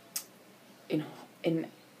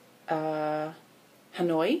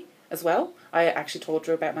Hanoi as well. I actually told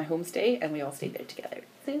her about my homestay, and we all stayed there together.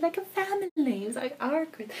 So it was like a family. It was like our.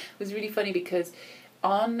 It was really funny because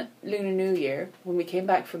on Lunar New Year, when we came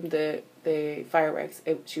back from the fireworks,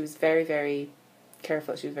 she was very, very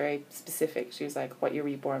careful. She was very specific. She was like, what year were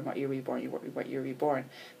you born? What year were you born? What year were you born?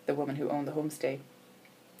 The woman who owned the homestay.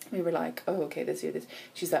 We were like, oh, okay, this year, this.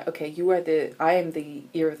 She's like, okay, I am the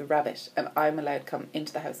year of the rabbit, and I'm allowed to come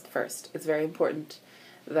into the house first. It's very important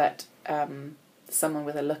that someone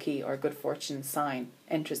with a lucky or good fortune sign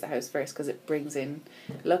enters the house first because it brings in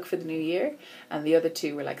luck for the new year, and the other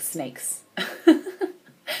two were like snakes.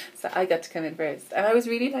 So I got to come in first, and I was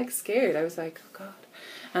really like scared. I was like, oh God.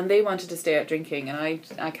 And they wanted to stay out drinking, and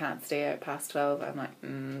I can't stay out past 12. I'm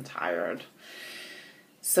like, tired.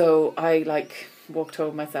 So I like walked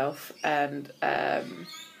home myself, and I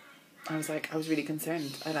was really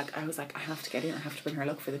concerned. I was like, I have to get in. I have to bring her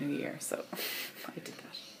luck for the new year. So I did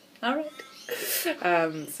that. All right.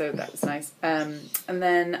 So that was nice. And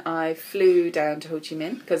then I flew down to Ho Chi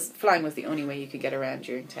Minh, because flying was the only way you could get around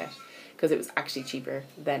during Tet, because it was actually cheaper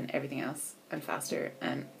than everything else and faster.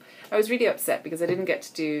 And I was really upset because I didn't get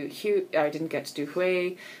to do Hue, and I didn't get to do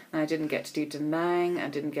Da Nang, I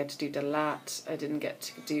didn't get to do Da Lat, I didn't get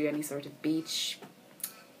to do any sort of beach.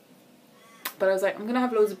 But I was like, I'm going to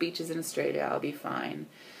have loads of beaches in Australia, I'll be fine.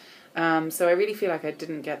 So I really feel like I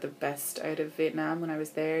didn't get the best out of Vietnam when I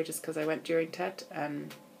was there, just because I went during Tet,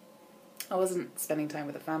 and I wasn't spending time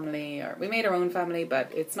with the family, or we made our own family, but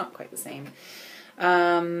it's not quite the same.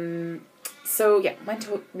 So yeah, went to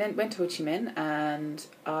Ho Chi Minh, and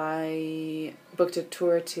I booked a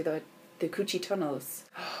tour to the Cu Chi tunnels,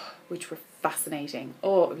 which were fascinating.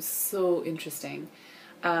 Oh, it was so interesting.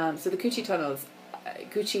 So the Cu Chi tunnels,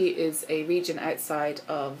 Cu Chi is a region outside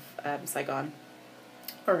of Saigon,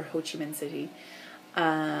 or Ho Chi Minh City,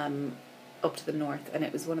 up to the north, and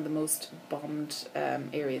it was one of the most bombed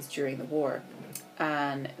areas during the war,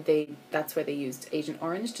 and that's where they used Agent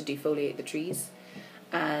Orange to defoliate the trees,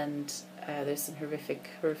 and there's some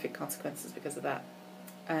horrific consequences because of that.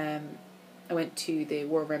 I went to the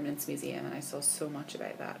War Remnants Museum, and I saw so much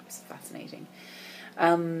about that. It was fascinating.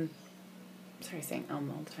 Sorry, saying all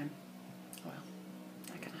the time. Well,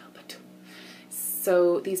 I can't help it.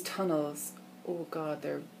 So these tunnels, oh God,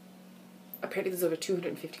 apparently there's over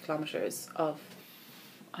 250 kilometers of,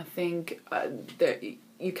 I think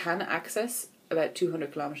you can access about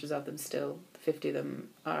 200 kilometers of them still. 50 of them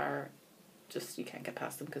are just, you can't get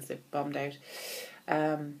past them because they've bombed out.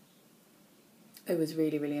 It was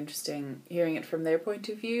really, really interesting hearing it from their point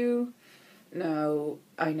of view. Now,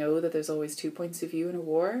 I know that there's always two points of view in a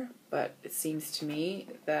war, but it seems to me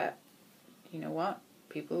that, you know what,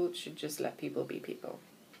 people should just let people be people,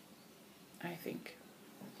 I think.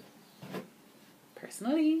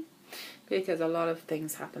 Personally, because a lot of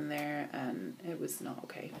things happened there and it was not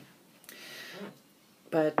okay.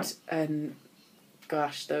 But, and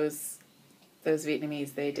gosh, those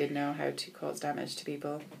Vietnamese, they did know how to cause damage to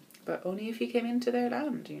people, but only if you came into their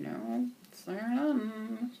land, you know, it's their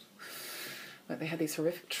land. But they had these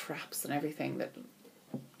horrific traps and everything that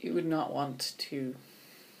you would not want your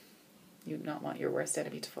worst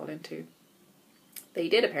enemy to fall into. They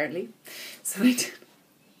did, apparently. So they did.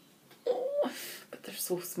 Oh, but they're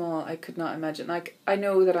so small, I could not imagine. Like, I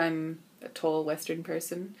know that I'm a tall Western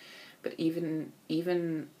person, but even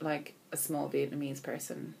like a small Vietnamese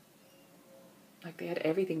person, like they had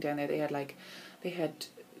everything down there. They had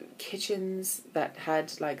kitchens that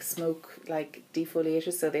had like smoke, like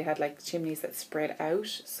defoliators, so they had like chimneys that spread out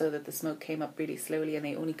so that the smoke came up really slowly, and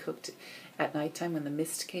they only cooked at night time when the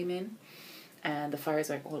mist came in, and the fires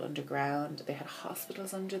were all underground. They had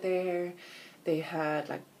hospitals under there, they had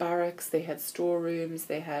like barracks, they had storerooms,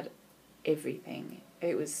 they had everything.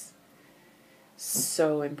 It was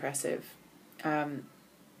so impressive. It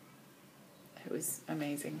was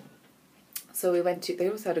amazing. So they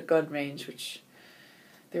also had a gun range, which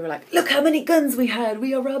they were like, look how many guns we had,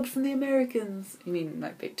 we are robbed from the Americans. You mean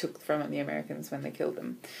like they took from the Americans when they killed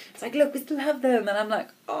them. It's like, look, we still have them. And I'm like,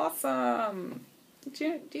 awesome. Do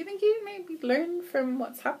you think you maybe learn from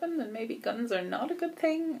what's happened and maybe guns are not a good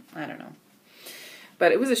thing? I don't know.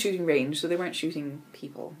 But it was a shooting range, so they weren't shooting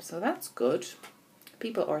people. So that's good.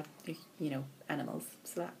 People or, you know, animals.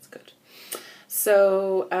 So that's good.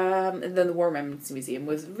 So, and then the War Remnants Museum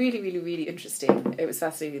was really, really, really interesting. It was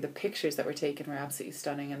fascinating. The pictures that were taken were absolutely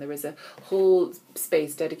stunning, and there was a whole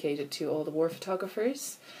space dedicated to all the war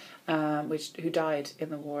photographers, who died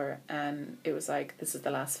in the war. And it was like, this is the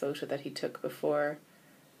last photo that he took before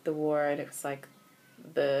the war, and it was like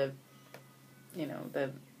the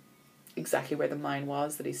exactly where the mine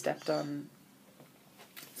was that he stepped on.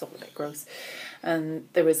 It's all a bit gross. And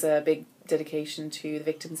there was a big dedication to the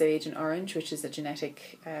victims of Agent Orange, which is which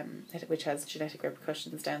has genetic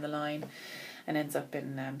repercussions down the line, and ends up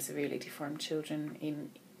in severely deformed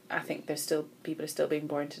children. I think people are still being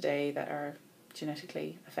born today that are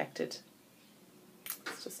genetically affected.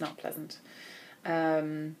 It's just not pleasant.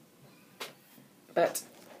 But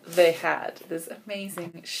they had this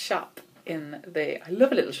amazing shop I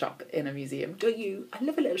love a little shop in a museum. Do you? I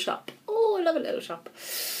love a little shop. Oh, I love a little shop.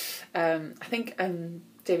 I think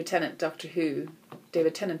David Tennant, Doctor Who,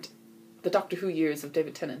 David Tennant, the Doctor Who years of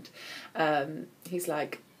David Tennant, he's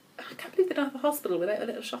like, I can't believe they don't have a hospital without a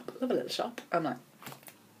little shop. Love a little shop. I'm like,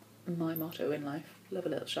 my motto in life, love a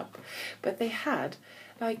little shop. But they had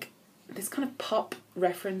like this kind of pop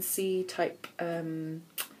referencey type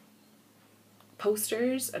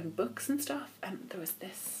posters and books and stuff, and there was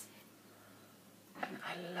this, and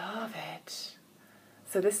I love it.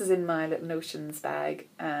 So this is in my little notions bag,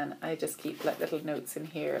 and I just keep like little notes in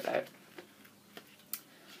here about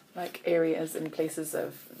like areas and places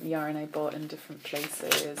of yarn I bought in different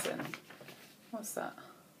places. And what's that?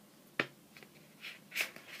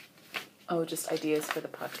 Oh, just ideas for the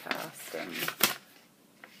podcast and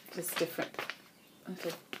just different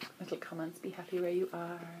little comments. Be happy where you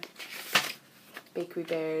are. Bakery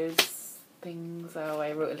Bears things. Oh,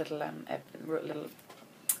 I wrote a little I wrote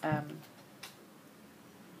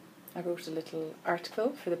a little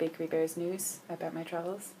article for the Bakery Bears news about my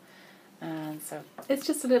travels, and so it's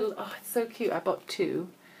just a little, oh, it's so cute. I bought two,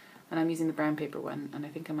 and I'm using the brown paper one, and I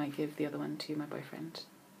think I might give the other one to my boyfriend.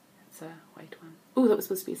 It's a white one. Oh, that was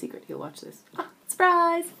supposed to be a secret. He'll watch this. Ah,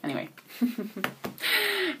 surprise! Anyway.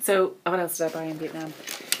 So, what else did I buy in Vietnam?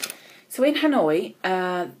 So in Hanoi,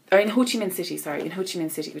 or in Ho Chi Minh City, sorry, in Ho Chi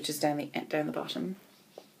Minh City, which is down the bottom,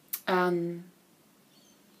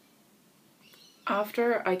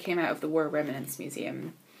 after I came out of the War Remnants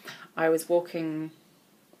Museum, I was walking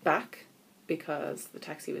back because the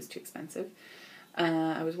taxi was too expensive.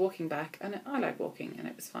 I was walking back, and I like walking, and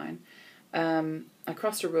it was fine. I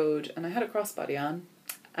crossed a road, and I had a crossbody on,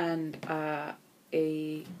 and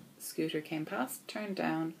a scooter came past, turned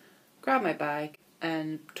down, grabbed my bag,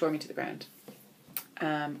 and tore me to the ground.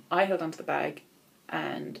 I held onto the bag,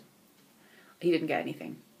 and he didn't get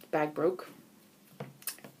anything. The bag broke.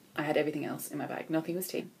 I had everything else in my bag. Nothing was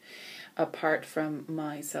taken, apart from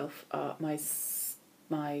myself, my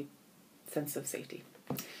sense of safety.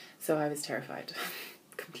 So I was terrified,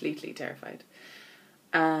 completely terrified,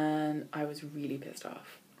 and I was really pissed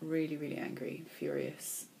off, really, really angry,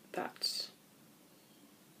 furious. That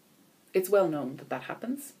it's well known that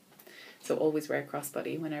happens. So always wear a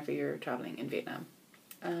crossbody whenever you're traveling in Vietnam,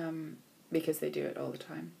 because they do it all the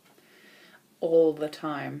time. All the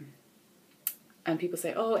time. And people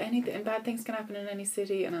say, oh, anything bad things can happen in any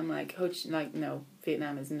city, and I'm like, no,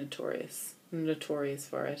 Vietnam is notorious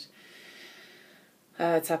for it.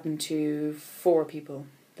 It's happened to 4 people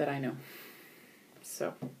that I know.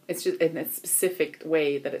 So it's just in a specific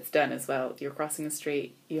way that it's done as well. You're crossing the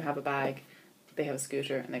street, you have a bag, they have a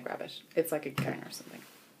scooter, and they grab it. It's like a gang or something.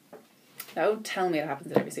 Now, don't tell me it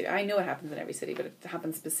happens in every city. I know it happens in every city, but it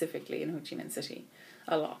happens specifically in Ho Chi Minh City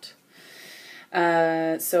a lot.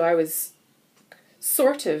 So I was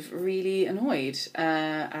sort of really annoyed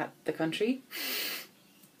at the country,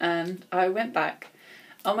 and I went back.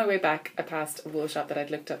 On my way back, I passed a wool shop that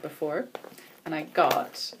I'd looked at before, and I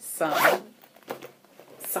got some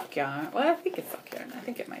sock yarn. Well, I think it's sock yarn. I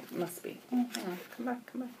think it must be. Oh, hang on, come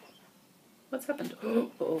back. What's happened? Oh,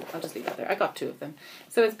 I'll just leave that there. I got 2 of them.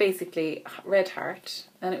 So it's basically Red Heart,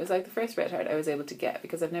 and it was like the first Red Heart I was able to get,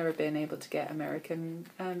 because I've never been able to get American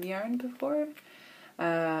yarn before.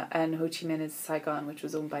 And Ho Chi Minh is Saigon, which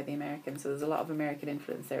was owned by the Americans, so there's a lot of American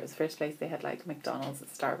influence there. It was the first place they had like McDonald's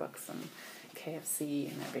and Starbucks and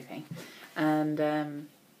KFC and everything. And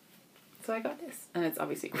so I got this, and it's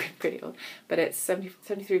obviously pretty old, but it's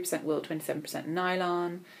 73% wool, 27%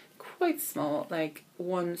 nylon, quite small, like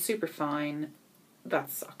one super fine.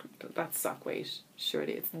 That's sock weight,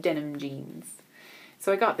 surely. It's denim jeans.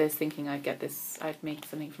 So I got this thinking I'd make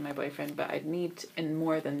something for my boyfriend, but I'd need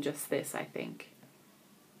more than just this, I think.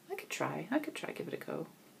 I could try, give it a go.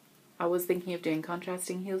 I was thinking of doing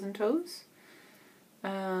contrasting heels and toes,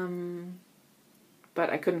 but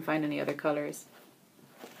I couldn't find any other colours.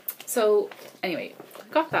 So anyway, I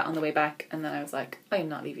got that on the way back, and then I was like, I am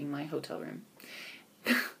not leaving my hotel room.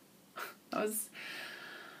 I was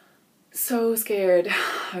so scared.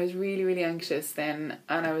 I was really, really anxious then,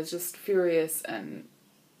 and I was just furious and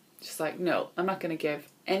just like, no, I'm not going to give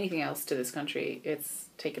anything else to this country. It's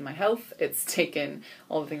taken my health, it's taken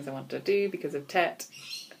all the things I wanted to do because of Tet,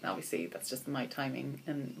 and obviously that's just my timing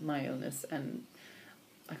and my illness, and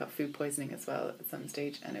I got food poisoning as well at some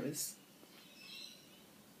stage, and it was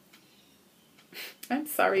I'm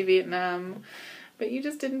sorry, Vietnam, but you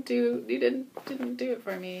just didn't do it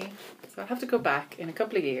for me. So I'll have to go back in a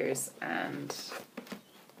couple of years and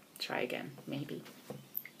try again, maybe.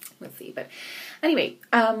 We'll see. But anyway,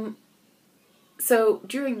 so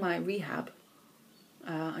during my rehab,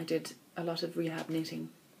 I did a lot of rehab knitting,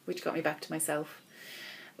 which got me back to myself,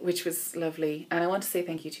 which was lovely. And I want to say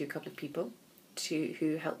thank you to a couple of people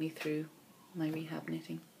who helped me through my rehab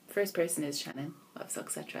knitting. First person is Shannon of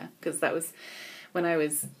Succetera, because that was when I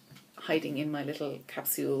was hiding in my little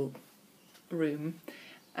capsule room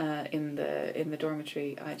in the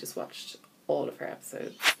dormitory. I just watched all of her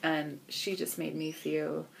episodes, and she just made me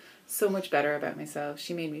feel so much better about myself.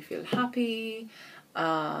 She made me feel happy.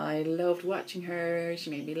 I loved watching her. She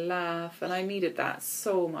made me laugh, and I needed that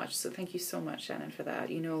so much. So thank you so much, Shannon, for that.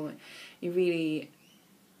 You know, you really,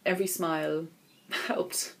 every smile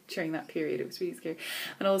helped during that period. It was really scary.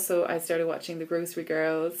 And also I started watching the Grocery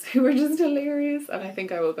Girls, who were just hilarious, and I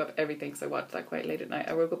think I woke up everything, because I watched that quite late at night.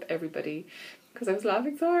 I woke up everybody because I was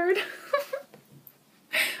laughing so hard.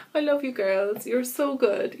 I love you girls. You're so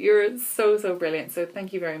good. You're so, so brilliant. So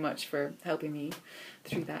thank you very much for helping me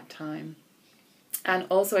through that time. And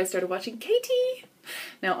also I started watching Katie.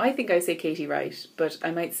 Now I think I say Katie right, but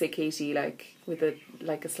I might say Katie like with a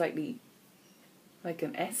slightly like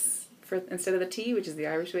an S for instead of the T, which is the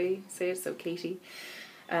Irish way to say it. So Katie,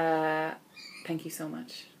 thank you so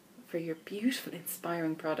much for your beautiful,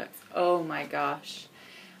 inspiring products. Oh my gosh.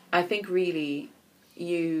 I think really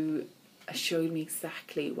you showed me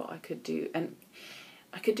exactly what I could do, and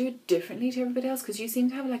I could do it differently to everybody else, because you seem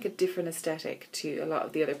to have like a different aesthetic to a lot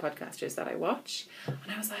of the other podcasters that I watch.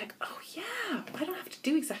 And I was like, oh yeah, I don't have to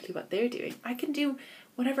do exactly what they're doing. I can do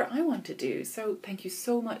whatever I want to do. So thank you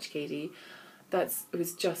so much, Katie. It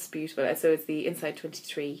was just beautiful. So it's the Inside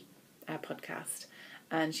 23 podcast,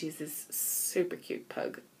 and she's this super cute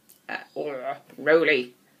pug.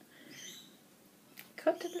 Roly.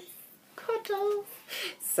 Cuddles.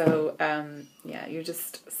 So yeah, you're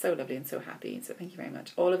just so lovely and so happy. So thank you very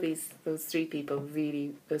much. All of those 3 people,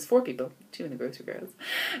 really, those 4 people, 2 in the Grocery Girls,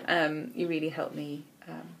 you really helped me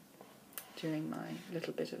during my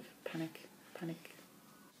little bit of panic.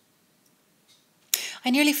 I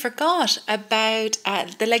nearly forgot about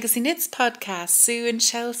the Legacy Knits podcast, Sue and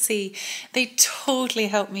Chelsea. They totally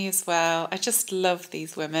helped me as well. I just love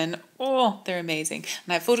these women. Oh, they're amazing. And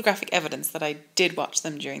I have photographic evidence that I did watch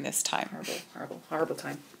them during this time. Horrible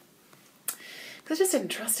time. Because I just didn't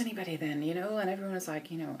trust anybody then, you know, and everyone was like,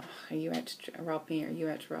 you know, oh, are you out to rob me? Are you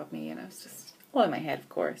out to rob me? And I was just all in my head, of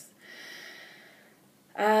course.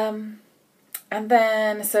 And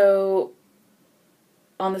then, so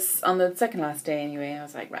on the second last day anyway, I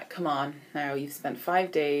was like, right, come on, now you've spent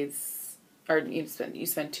 5 days, or you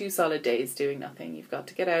spent 2 solid days doing nothing. You've got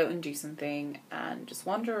to get out and do something and just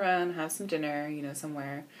wander around, have some dinner, you know,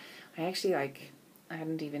 somewhere. I actually I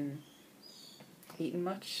hadn't even eaten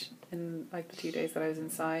much in like the 2 days that I was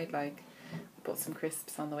inside. Like, I bought some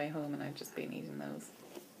crisps on the way home and I'd just been eating those.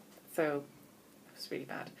 So it was really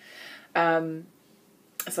bad.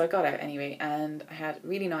 So I got out anyway, and I had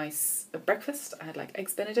really nice breakfast. I had like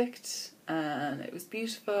eggs Benedict, and it was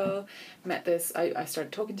beautiful. I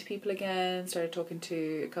started talking to people again, started talking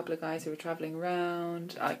to a couple of guys who were travelling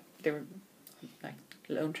around. They were like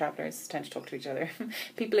lone travellers, tend to talk to each other.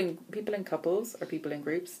 people in couples or people in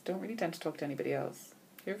groups don't really tend to talk to anybody else.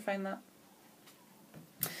 You ever find that?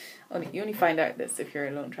 You only find out this if you're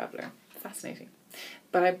a lone traveller. Fascinating.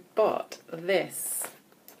 But I bought this,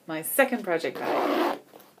 my second project bag.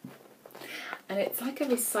 And it's like a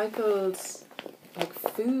recycled, like,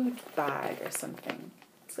 food bag or something.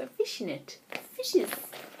 It's got fish in it. Fishes.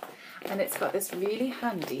 And it's got this really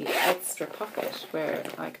handy extra pocket where,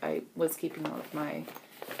 like, I was keeping all of my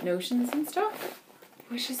notions and stuff,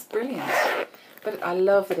 which is brilliant. But I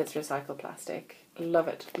love that it's recycled plastic. Love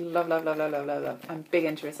it. Love. I'm big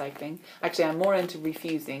into recycling. Actually, I'm more into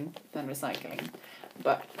refusing than recycling.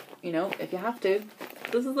 But, you know, if you have to,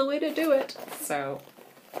 this is the way to do it. So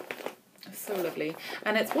lovely.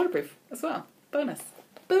 And it's waterproof as well. Bonus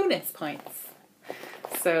points.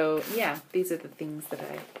 So yeah, these are the things that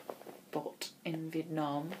I bought in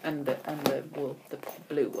Vietnam, and the wool, the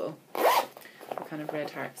blue wool, the kind of red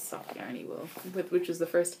heart soft yarny wool, which was the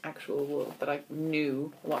first actual wool that I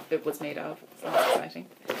knew what it was made of. So that's exciting.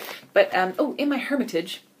 But in my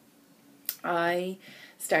hermitage, I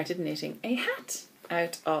started knitting a hat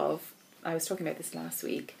out of, I was talking about this last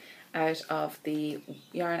week, out of the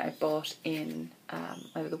yarn I bought in,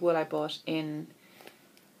 the wool I bought in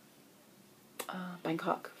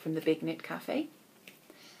Bangkok from the Big Knit Cafe.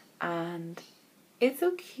 And it's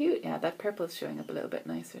so cute. Yeah, that purple's showing up a little bit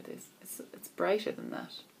nicer. It's brighter than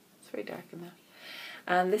that. It's very dark in that.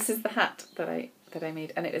 And this is the hat that I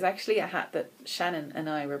made. And it was actually a hat that Shannon and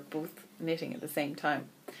I were both knitting at the same time.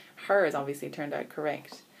 Hers obviously turned out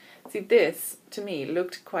correct. See, this, to me,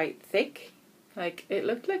 looked quite thick. Like, it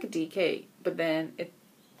looked like a DK, but then it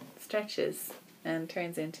stretches and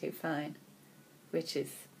turns into fine, which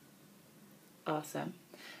is awesome.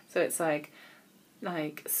 So it's like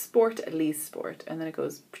sport, at least sport, and then it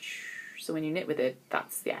goes So when you knit with it,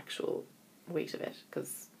 that's the actual weight of it,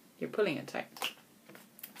 because you're pulling it tight.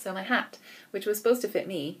 So my hat, which was supposed to fit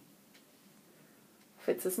me,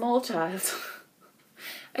 fits a small child.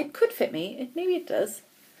 It could fit me. Maybe it does.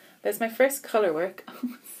 There's my first colour work.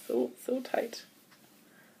 Oh, so tight.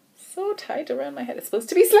 So tight around my head. It's supposed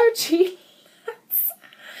to be slouchy.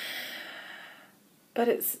 But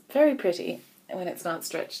it's very pretty when it's not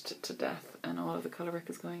stretched to death and all of the colour work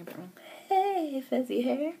is going a bit wrong. Hey, fuzzy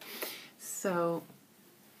hair. So,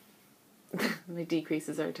 my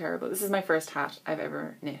decreases are terrible. This is my first hat I've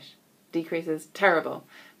ever knit. Decreases, terrible.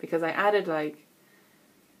 Because I added I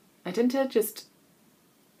tend to just,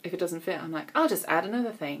 if it doesn't fit, I'm like, I'll just add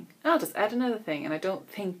another thing. I'll just add another thing. And I don't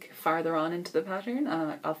think farther on into the pattern. And I'm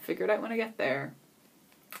like, I'll figure it out when I get there.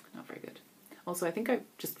 Not very good. Also, I think I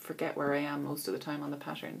just forget where I am most of the time on the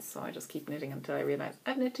patterns. So I just keep knitting until I realise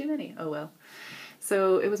I've knit too many. Oh well.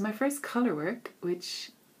 So it was my first colour work,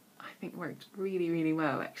 which I think worked really, really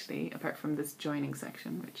well actually. Apart from this joining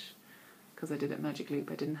section, which, because I did it magic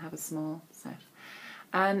loop, I didn't have a small set.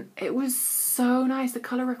 And it was so nice. The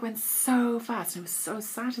colour work went so fast and it was so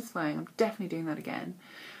satisfying. I'm definitely doing that again.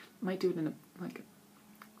 I might do it in a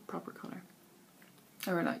proper colour.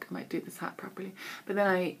 Or I might do this hat properly. But then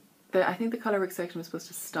I think the colour work section was supposed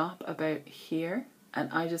to stop about here.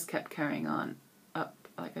 And I just kept carrying on up.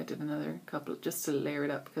 Like I did another couple just to layer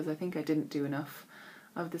it up. Because I think I didn't do enough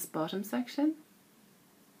of this bottom section.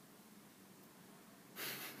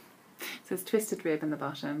 So it's twisted rib in the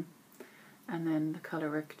bottom. And then the colour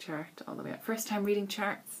work chart all the way up. First time reading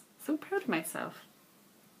charts. So proud of myself.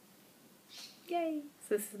 Yay!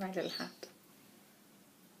 So this is my little hat.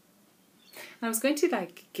 And I was going to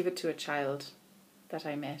give it to a child that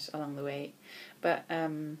I met along the way. But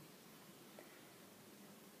after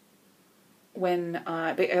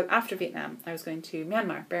Vietnam, I was going to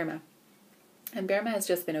Myanmar, Burma. And Burma has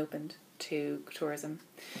just been opened to tourism.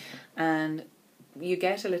 And you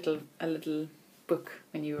get a little book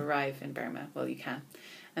when you arrive in Burma. Well, you can,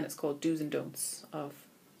 and it's called Do's and Don'ts of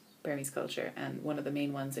Burmese culture, and one of the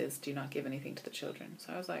main ones is do not give anything to the children.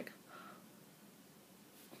 So I was like,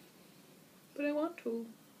 but I want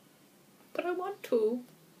to,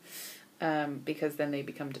 because then they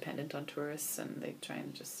become dependent on tourists and they try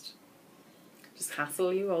and just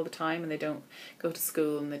hassle you all the time, and they don't go to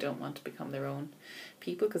school and they don't want to become their own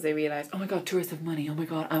people because they realise, oh my god, tourists have money, oh my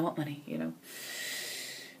god, I want money, you know.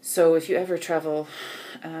 So if you ever travel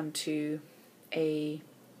to a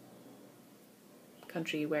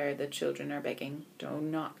country where the children are begging, do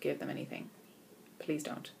not give them anything. Please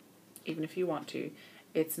don't. Even if you want to,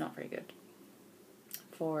 it's not very good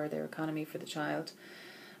for their economy, for the child.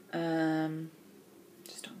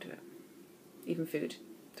 Just don't do it. Even food,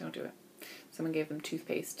 don't do it. Someone gave them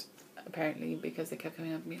toothpaste, apparently, because they kept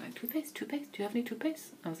coming up and being like, toothpaste, do you have any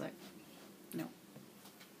toothpaste? I was like, no.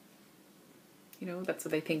 You know, that's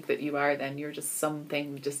what they think that you are then. You're just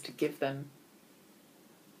something just to give them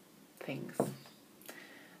things.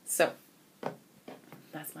 So,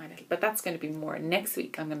 that's my little... But that's going to be more next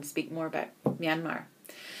week. I'm going to speak more about Myanmar.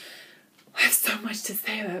 I have so much to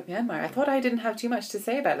say about Myanmar. I thought I didn't have too much to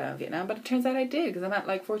say about Vietnam, but it turns out I did, because I'm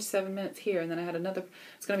at 47 minutes here, and then I had another...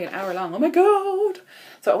 It's going to be an hour long. Oh my god!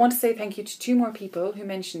 So I want to say thank you to 2 more people who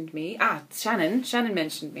mentioned me. Shannon. Shannon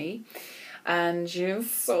mentioned me. And she's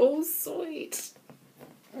so sweet.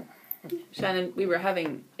 Shannon, we were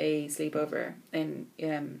having a sleepover in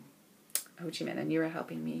Ho Chi Minh, and you were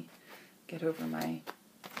helping me get over my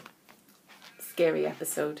scary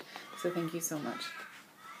episode. So thank you so much.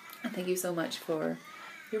 And thank you so much for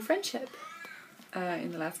your friendship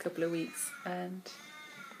in the last couple of weeks. And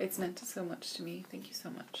it's meant so much to me. Thank you so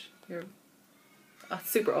much. You're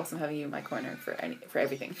super awesome having you in my corner for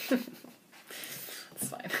everything. It's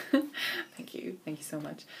fine. Thank you so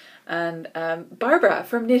much. And Barbara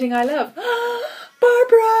from Knitting I Love.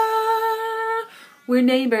 Barbara! We're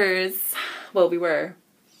neighbours. Well, we were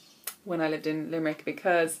when I lived in Limerick,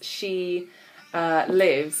 because she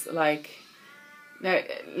lives now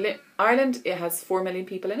Ireland, it has 4 million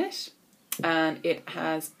people in it, and it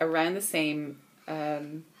has around the same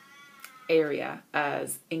area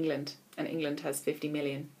as England, and England has 50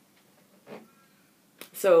 million.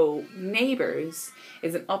 So neighbours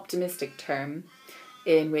is an optimistic term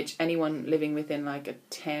in which anyone living within a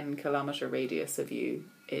 10-kilometre radius of you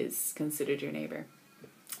is considered your neighbour.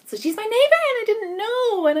 So she's my neighbour and I didn't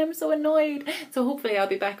know, and I'm so annoyed. So hopefully I'll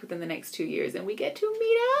be back within the next 2 years and we get to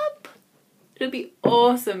meet up. It'll be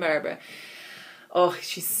awesome, Barbara. Oh,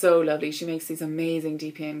 she's so lovely. She makes these amazing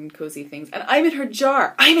DPN cozy things. And I'm in her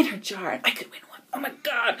jar. And I could win one. Oh my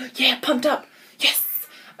god. Yeah, pumped up. Yes.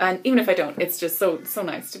 And even if I don't, it's just so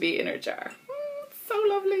nice to be in her jar. So so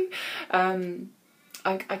lovely.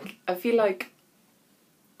 I feel like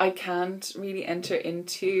I can't really enter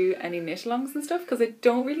into any knit-alongs and stuff because I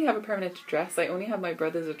don't really have a permanent address. I only have my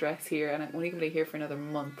brother's address here, and I'm only going to be here for another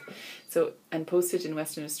month. So, and postage in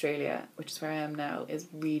Western Australia, which is where I am now, is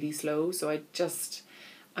really slow. So I just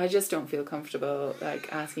don't feel comfortable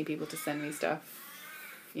like asking people to send me stuff,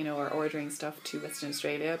 you know, or ordering stuff to Western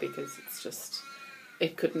Australia, because it's just,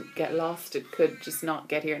 it couldn't get lost. It could just not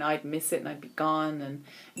get here, and I'd miss it, and I'd be gone, and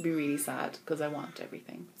it'd be really sad because I want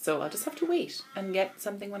everything. So I'll just have to wait and get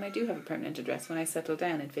something when I do have a permanent address, when I settle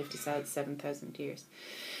down in 57,000 years.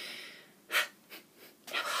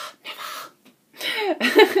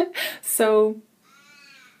 Never. So,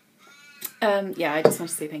 yeah, I just want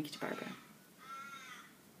to say thank you to Barbara.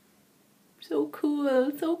 So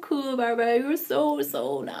cool, Barbara. You're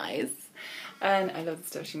so nice. And I love the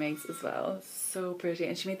stuff she makes as well. So pretty.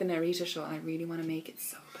 And she made the Narita shawl, and I really want to make it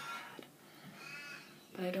so bad.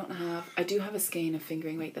 But I do have a skein of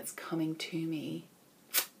fingering weight that's coming to me.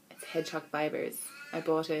 It's Hedgehog Fibres. I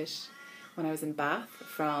bought it when I was in Bath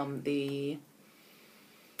from the,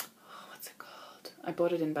 what's it called? I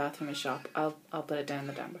bought it in Bath from a shop. I'll put it down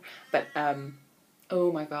the down bar. But,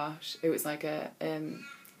 oh my gosh. It was like a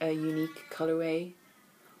unique colourway.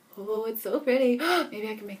 Oh, it's so pretty. Maybe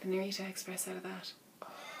I can make the Narita Express out of that. Oh,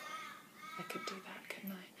 I could do that,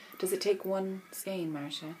 couldn't I? Does it take one skein,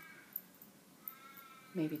 Marcia?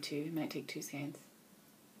 Maybe two. It might take 2 skeins.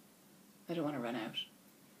 I don't want to run out.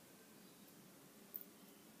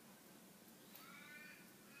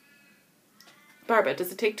 Barbara,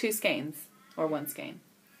 does it take 2 skeins or 1 skein?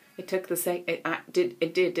 It took the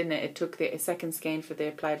didn't it? It took the second skein for the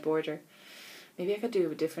applied border. Maybe I could do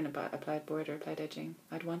a different applied border, applied edging.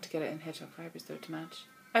 I'd want to get it in Hedgehog Fibres though to match.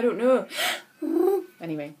 I don't know.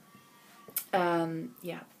 Anyway,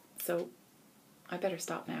 yeah. So I better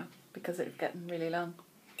stop now because it's getting really long.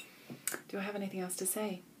 Do I have anything else to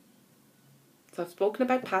say? So I've spoken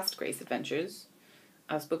about past Grace adventures.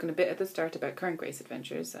 I've spoken a bit at the start about current Grace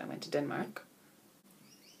adventures. I went to Denmark.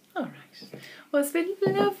 All right. Well, it's been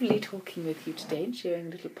lovely talking with you today and sharing a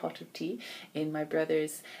little pot of tea in my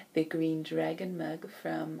brother's The Green Dragon mug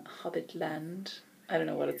from Hobbitland. I don't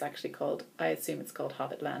know what it's actually called. I assume it's called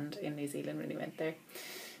Hobbitland in New Zealand when we went there.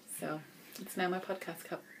 So it's now my podcast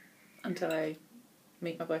cup until I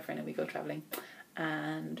meet my boyfriend and we go travelling.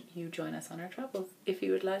 And you join us on our travels if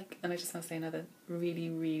you would like. And I just want to say another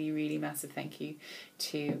really massive thank you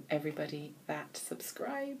to everybody that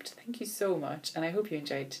subscribed. Thank you so much, and I hope you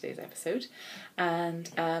enjoyed today's episode. And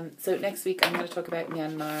so next week I'm going to talk about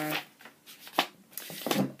Myanmar.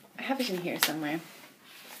 I have it in here somewhere.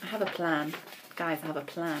 I have a plan, guys. I have a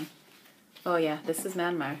plan. Oh yeah, this is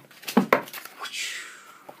Myanmar.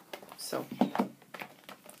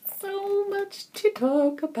 So much to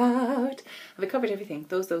talk about. Have I covered everything?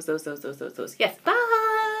 Those. Yes, bye!